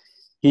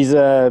 He's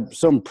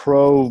some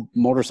pro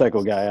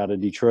motorcycle guy out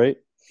of Detroit,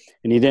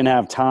 and he didn't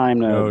have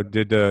time to. Oh,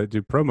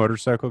 do pro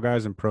motorcycle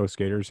guys and pro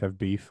skaters have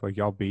beef? Like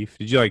y'all beef?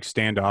 Did you like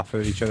stand off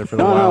at each other for a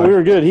while? No, we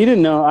were good. He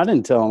didn't know. I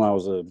didn't tell him I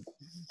was a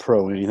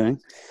pro or anything.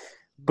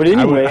 But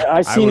anyway, I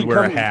would it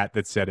wear come, a hat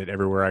that said it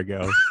everywhere I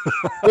go.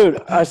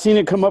 Dude, I seen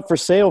it come up for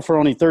sale for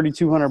only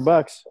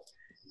 $3,200.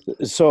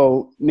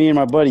 So me and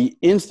my buddy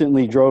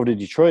instantly drove to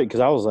Detroit because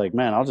I was like,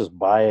 man, I'll just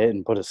buy it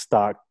and put a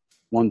stock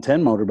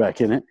 110 motor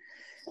back in it,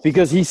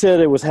 because he said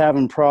it was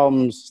having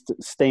problems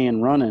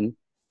staying running.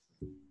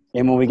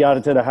 And when we got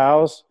it to the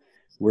house,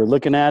 we're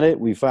looking at it.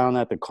 We found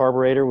that the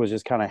carburetor was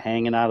just kind of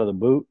hanging out of the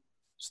boot.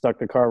 Stuck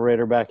the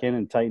carburetor back in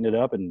and tightened it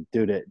up, and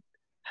dude, it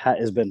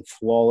has been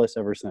flawless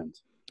ever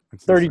since.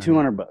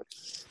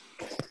 $3,200.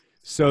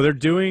 So they're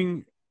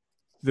doing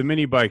the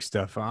mini bike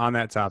stuff on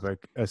that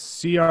topic. A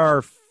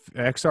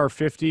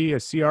XR50, a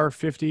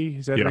CR50.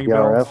 Is that ring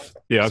bells? CRF.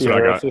 Yeah, that's what I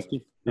got.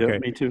 50. Yeah, Okay.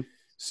 me too.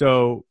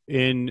 So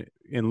in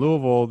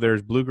Louisville,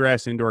 there's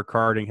Bluegrass Indoor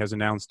Karting has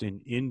announced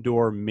an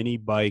indoor mini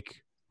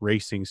bike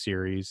racing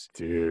series,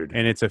 Dude.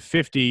 and it's a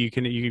 50. I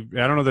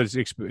don't know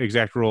the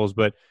exact rules,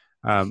 but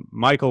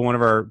Michael, one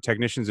of our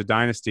technicians at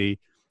Dynasty,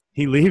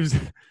 he leaves.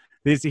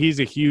 He's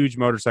a huge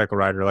motorcycle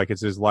rider, like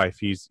it's his life.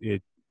 He's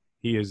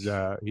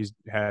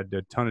had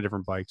a ton of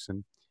different bikes,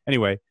 and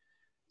anyway,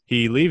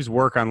 he leaves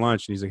work on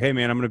lunch, and he's like, "Hey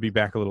man, I'm going to be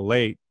back a little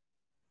late,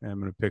 and I'm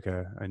going to pick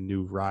a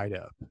new ride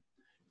up."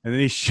 And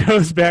then he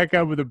shows back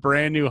up with a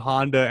brand new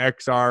Honda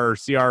XR or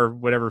CR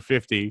whatever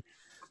 50,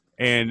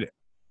 and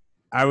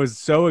I was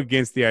so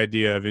against the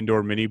idea of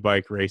indoor mini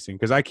bike racing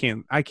because I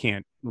can't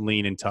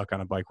lean and tuck on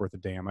a bike worth a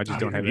damn. I just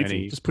don't have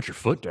any. Just put your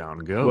foot down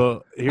and go.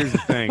 Well, here's the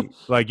thing.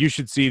 Like, you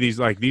should see these.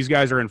 Like, these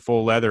guys are in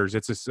full leathers.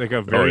 It's like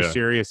a very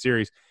serious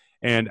series.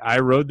 And I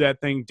rode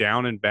that thing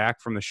down and back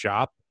from the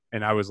shop,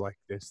 and I was like,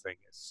 this thing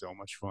is so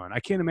much fun. I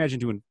can't imagine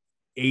doing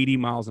 80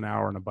 miles an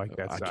hour on a bike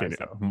that size.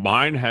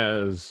 Mine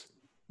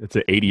it's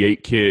an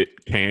 88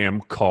 kit, cam,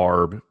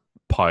 carb,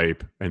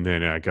 pipe, and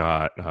then I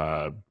got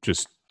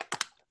just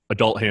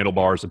adult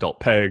handlebars, adult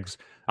pegs.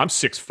 I'm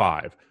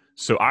 6'5",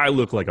 so I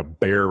look like a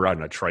bear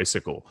riding a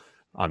tricycle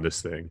on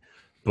this thing.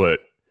 But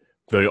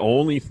the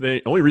only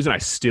reason I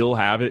still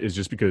have it is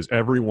just because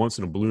every once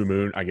in a blue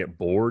moon I get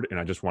bored and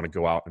I just want to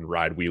go out and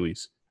ride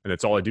wheelies, and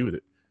that's all I do with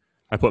it.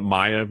 I put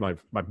Maya,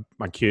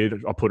 my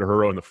kid, I'll put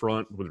her on the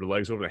front with her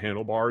legs over the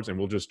handlebars, and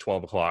we'll just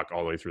 12 o'clock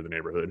all the way through the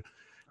neighborhood.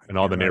 And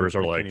all the neighbors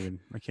are like, I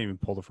can't even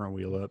pull the front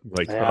wheel up.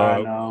 Like, Yeah,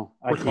 I know.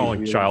 we're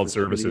calling child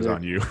services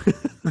on you.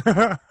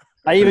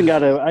 I even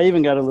got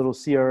a little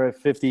CRF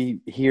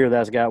 50 here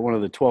that's got one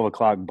of the 12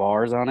 o'clock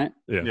bars on it.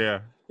 Yeah. Yeah.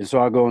 And so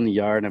I'll go in the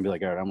yard and I'll be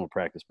like, all right, I'm gonna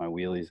practice my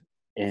wheelies,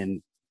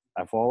 and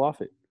I fall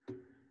off it.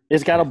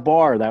 It's got a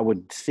bar that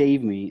would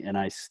save me, and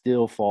I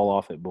still fall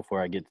off it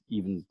before I get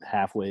even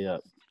halfway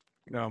up.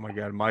 Oh my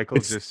God, Michael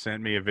just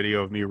sent me a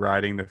video of me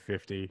riding the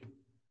 50.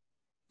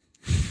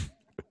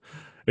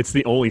 It's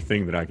the only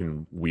thing that I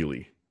can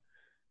wheelie.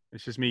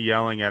 It's just me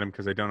yelling at him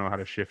because I don't know how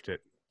to shift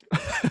it.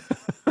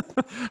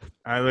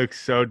 I look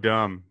so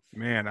dumb.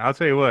 Man, I'll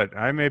tell you what,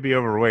 I may be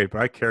overweight,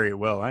 but I carry it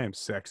well. I am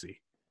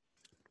sexy.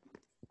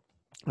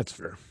 That's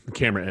fair. The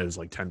camera is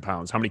like 10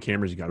 pounds. How many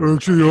cameras you got?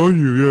 Actually, on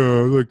you,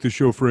 yeah. I like to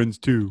show friends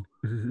too.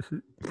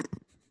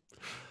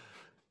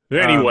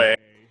 Anyway.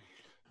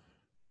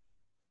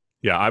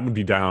 Yeah, I would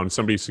be down.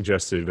 Somebody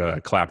suggested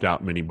a clapped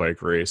out mini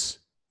bike race.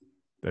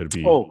 That'd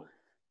be. Oh,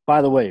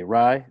 by the way,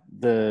 Rye,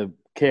 the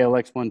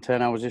KLX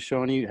 110 I was just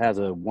showing you has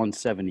a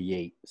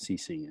 178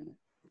 cc in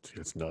it.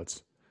 It's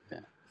nuts. Yeah.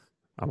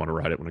 I want to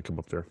ride it when I come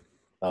up there.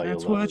 Oh,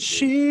 That's you'll love what it, dude.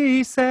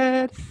 she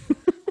said.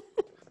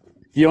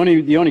 The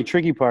only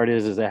tricky part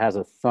is it has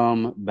a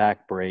thumb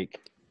back brake,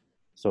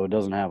 so it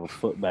doesn't have a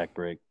foot back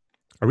brake.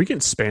 Are we getting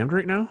spammed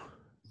right now?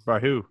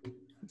 By who?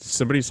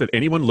 Somebody said,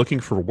 anyone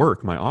looking for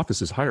work? My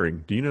office is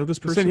hiring. Do you know this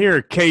person? Listen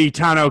here,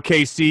 Tano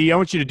KC. I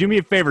want you to do me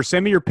a favor.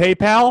 Send me your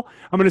PayPal.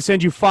 I'm going to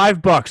send you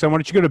 $5. I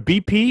want you to go to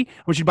BP. I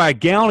want you to buy a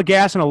gallon of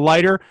gas and a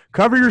lighter.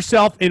 Cover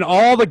yourself in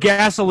all the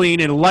gasoline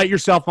and light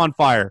yourself on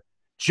fire.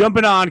 Jump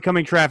in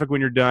oncoming traffic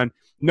when you're done.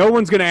 No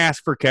one's going to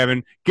ask for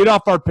Kevin. Get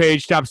off our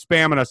page. Stop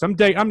spamming us. I'm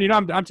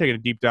taking a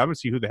deep dive. I'm going to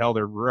see who the hell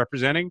they're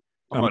representing.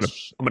 I'm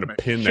gonna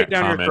pin shit that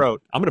down comment. your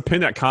throat. I'm gonna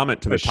pin that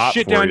comment to the top.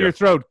 Shit for down you. your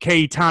throat,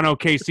 Tano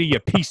KC, you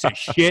piece of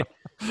shit.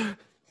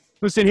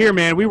 Listen here,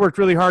 man. We worked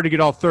really hard to get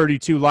all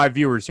 32 live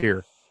viewers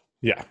here.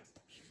 Yeah.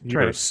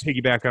 Try to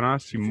piggyback on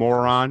us, you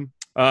moron.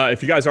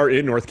 If you guys are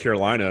in North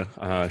Carolina,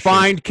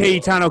 Find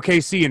Tano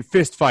KC and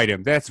fist fight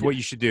him. That's what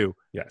you should do.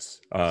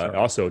 Yes.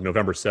 Also,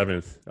 November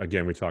 7th,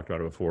 again, we talked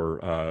about it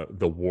before,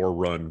 the War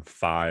Run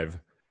 5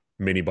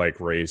 mini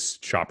bike race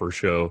chopper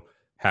show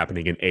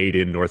happening in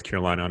Aden, North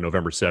Carolina on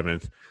November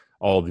 7th.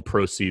 All the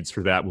proceeds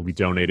for that will be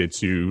donated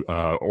to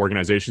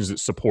organizations that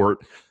support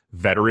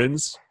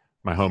veterans.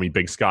 My homie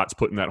Big Scott's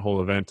putting that whole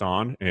event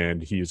on,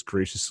 and he has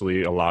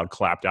graciously allowed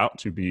Clapped Out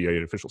to be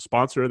an official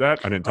sponsor of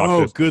that. I didn't talk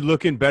to this. Good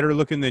looking, better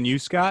looking than you,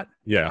 Scott?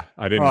 Yeah,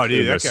 I didn't. Oh,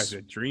 dude, clear that this. guy's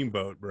a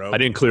dreamboat, bro. I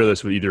didn't clear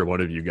this with either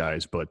one of you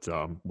guys, but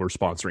we're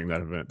sponsoring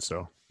that event.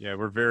 So, yeah,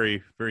 we're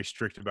very, very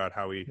strict about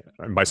how we.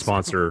 and by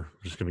sponsor, I'm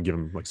just going to give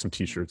them like some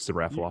T-shirts to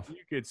raffle off. You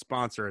could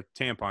sponsor a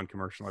tampon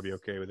commercial. I'd be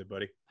okay with it,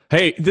 buddy.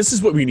 Hey, this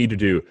is what we need to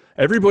do.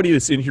 Everybody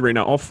that's in here right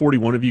now, all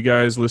 41 of you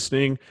guys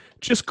listening,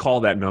 just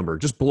call that number.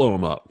 Just blow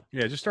them up.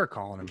 Yeah, just start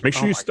calling him. Make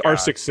sure you star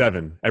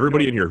 67.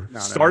 Everybody in here,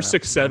 star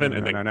 67,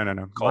 and then no.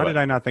 call Why it. did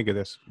I not think of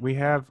this? I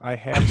have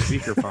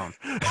speakerphone.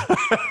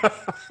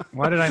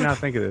 Why did I not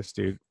think of this,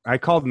 dude? I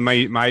called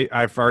my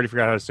I've already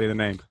forgot how to say the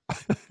name.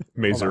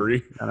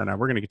 Missouri. No.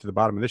 We're gonna get to the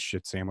bottom of this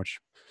shit sandwich.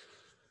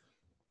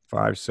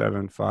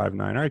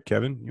 5759. All right,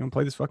 Kevin. You want to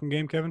play this fucking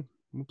game, Kevin?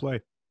 We'll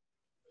play.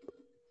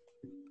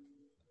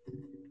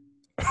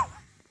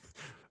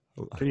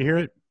 Can you hear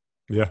it?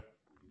 Yeah.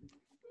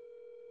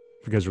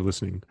 If you guys are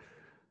listening.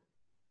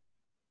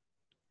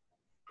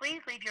 Please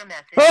leave your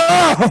message.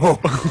 Oh!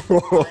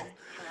 1 4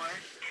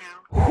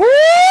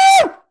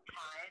 2 5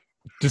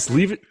 Just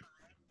leave it. 9.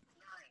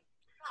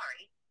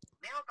 Sorry,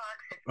 mailbox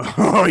is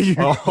Oh,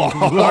 you're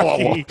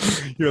lucky.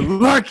 You're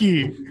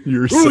lucky.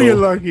 You're Ooh, so you're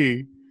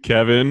lucky.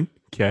 Kevin.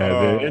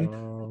 Oh,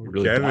 You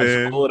really dodged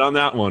the bullet on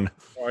that one.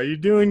 How are you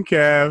doing,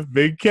 Kev?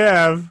 Big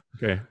Kev.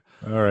 Okay.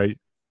 All right.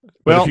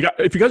 Well, Well,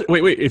 if you guys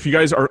wait, if you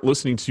guys aren't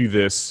listening to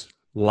this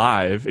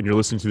live and you're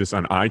listening to this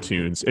on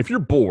iTunes, if you're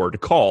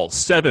bored, call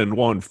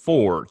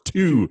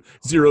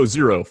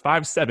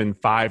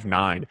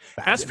 714-200-5759.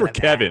 Ask for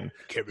Kevin.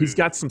 He's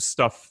got some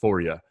stuff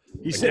for you.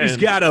 he said he's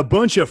got a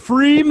bunch of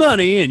free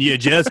money, and you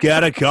just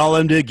got to call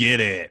him to get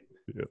it.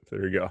 Yep,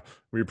 there you go.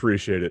 We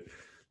appreciate it.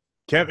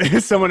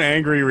 Kevin, someone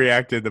angry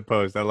reacted to the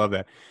post. I love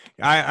that.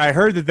 I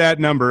heard that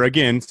number,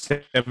 again,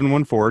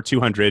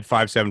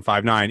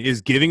 714-200-5759,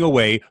 is giving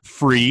away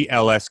free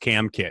LS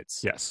Cam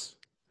kits. Yes.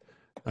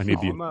 I need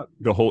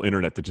the whole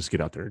internet to just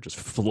get out there and just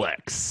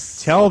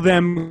flex. Tell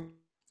them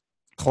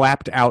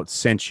Clapped Out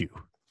sent you.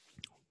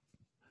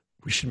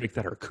 We should make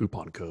that our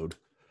coupon code.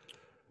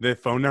 The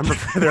phone number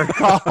for their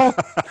call.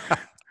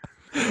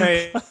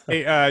 Hey,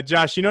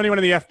 Josh, you know anyone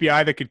in the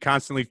FBI that could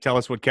constantly tell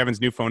us what Kevin's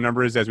new phone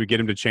number is as we get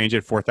him to change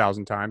it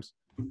 4,000 times?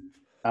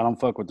 I don't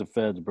fuck with the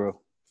feds,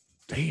 bro.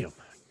 Damn.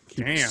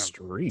 Keep it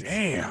straight.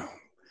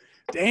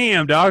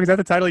 Damn, dog. Is that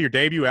the title of your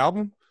debut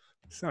album?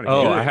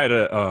 Oh, I had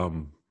a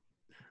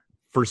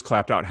first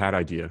Clapped Out hat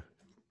idea.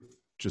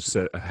 Just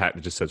said a hat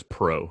that just says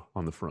pro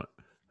on the front.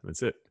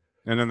 That's it.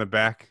 And then the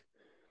back?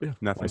 Yeah.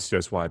 Nothing.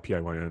 ICSY,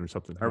 PIYN or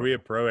something. Are we a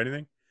pro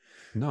anything?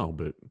 No,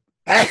 but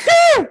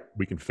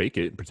we can fake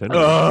it and pretend.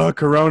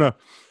 Corona.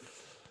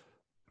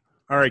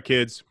 All right,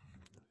 kids.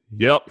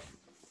 Yep.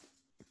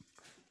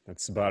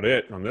 That's about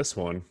it on this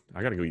one.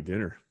 I got to go eat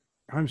dinner.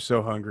 I'm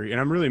so hungry, and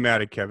I'm really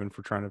mad at Kevin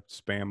for trying to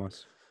spam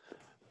us.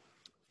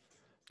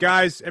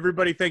 Guys,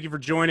 everybody, thank you for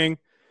joining.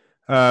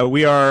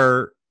 We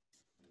are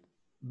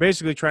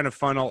basically trying to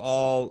funnel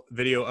all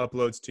video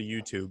uploads to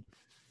YouTube,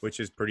 which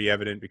is pretty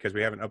evident because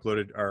we haven't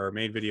uploaded our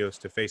main videos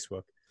to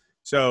Facebook.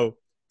 So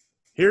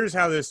here's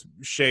how this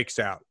shakes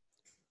out.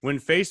 When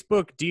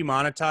Facebook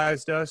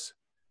demonetized us,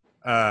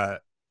 I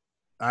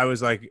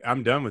was like,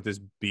 I'm done with this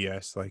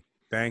BS. Like,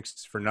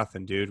 thanks for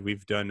nothing, dude.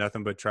 We've done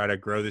nothing but try to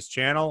grow this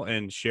channel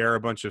and share a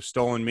bunch of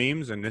stolen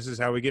memes, and this is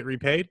how we get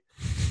repaid.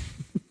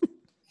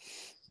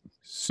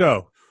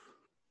 So,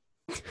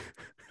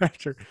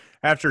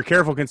 after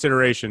careful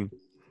consideration,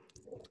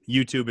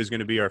 YouTube is going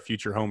to be our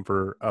future home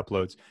for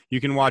uploads.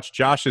 You can watch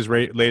Josh's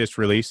latest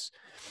release.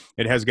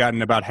 It has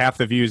gotten about half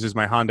the views as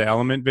my Honda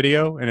Element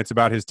video, and it's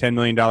about his $10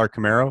 million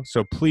Camaro.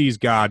 So please,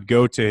 God,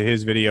 go to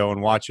his video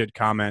and watch it,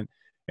 comment,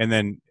 and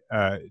then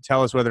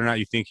tell us whether or not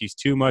you think he's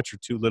too much or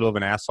too little of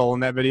an asshole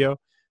in that video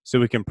so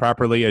we can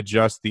properly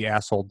adjust the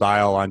asshole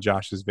dial on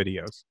Josh's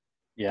videos.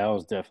 Yeah, I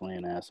was definitely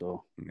an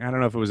asshole. I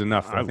don't know if it was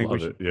enough. I think we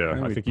should. Yeah,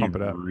 I think you pump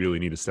it up. really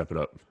need to step it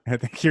up. I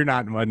think you're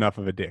not enough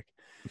of a dick.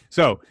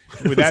 So,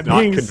 with that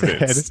being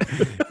said,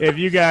 if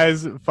you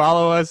guys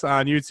follow us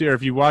on YouTube, or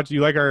if you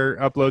like our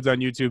uploads on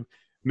YouTube,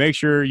 make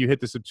sure you hit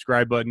the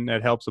subscribe button.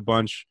 That helps a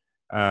bunch.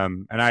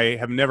 And I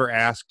have never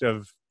asked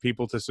of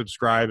people to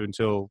subscribe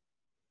until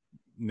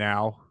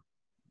now.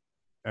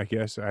 I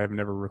guess I've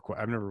never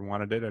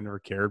wanted it. I never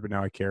cared, but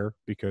now I care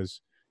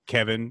because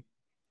Kevin.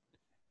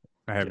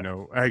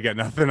 I got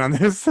nothing on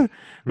this. We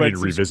need to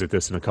revisit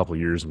this in a couple of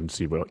years and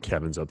see what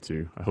Kevin's up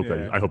to. I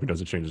hope he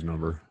doesn't change his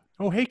number.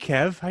 Oh, hey,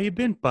 Kev. How you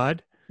been,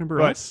 bud?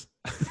 Remember us?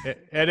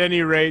 At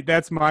any rate,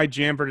 that's my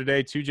jam for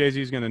today. 2JZ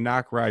is going to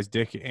knock Rye's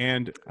dick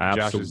and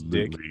Josh's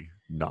dick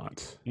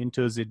not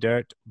into the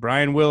dirt.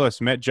 Brian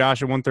Willis met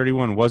Josh at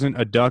 131. Wasn't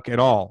a duck at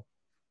all.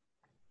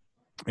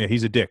 Yeah,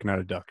 he's a dick, not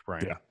a duck,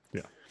 Brian.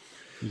 Yeah.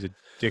 He's a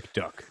dick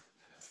duck.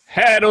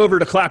 Head over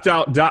to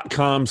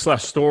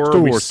clapped.com/store.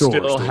 We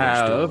still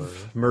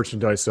have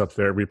merchandise up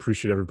there. We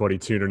appreciate everybody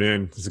tuning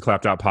in. This is the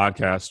Clapped Out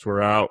Podcast. We're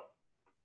out.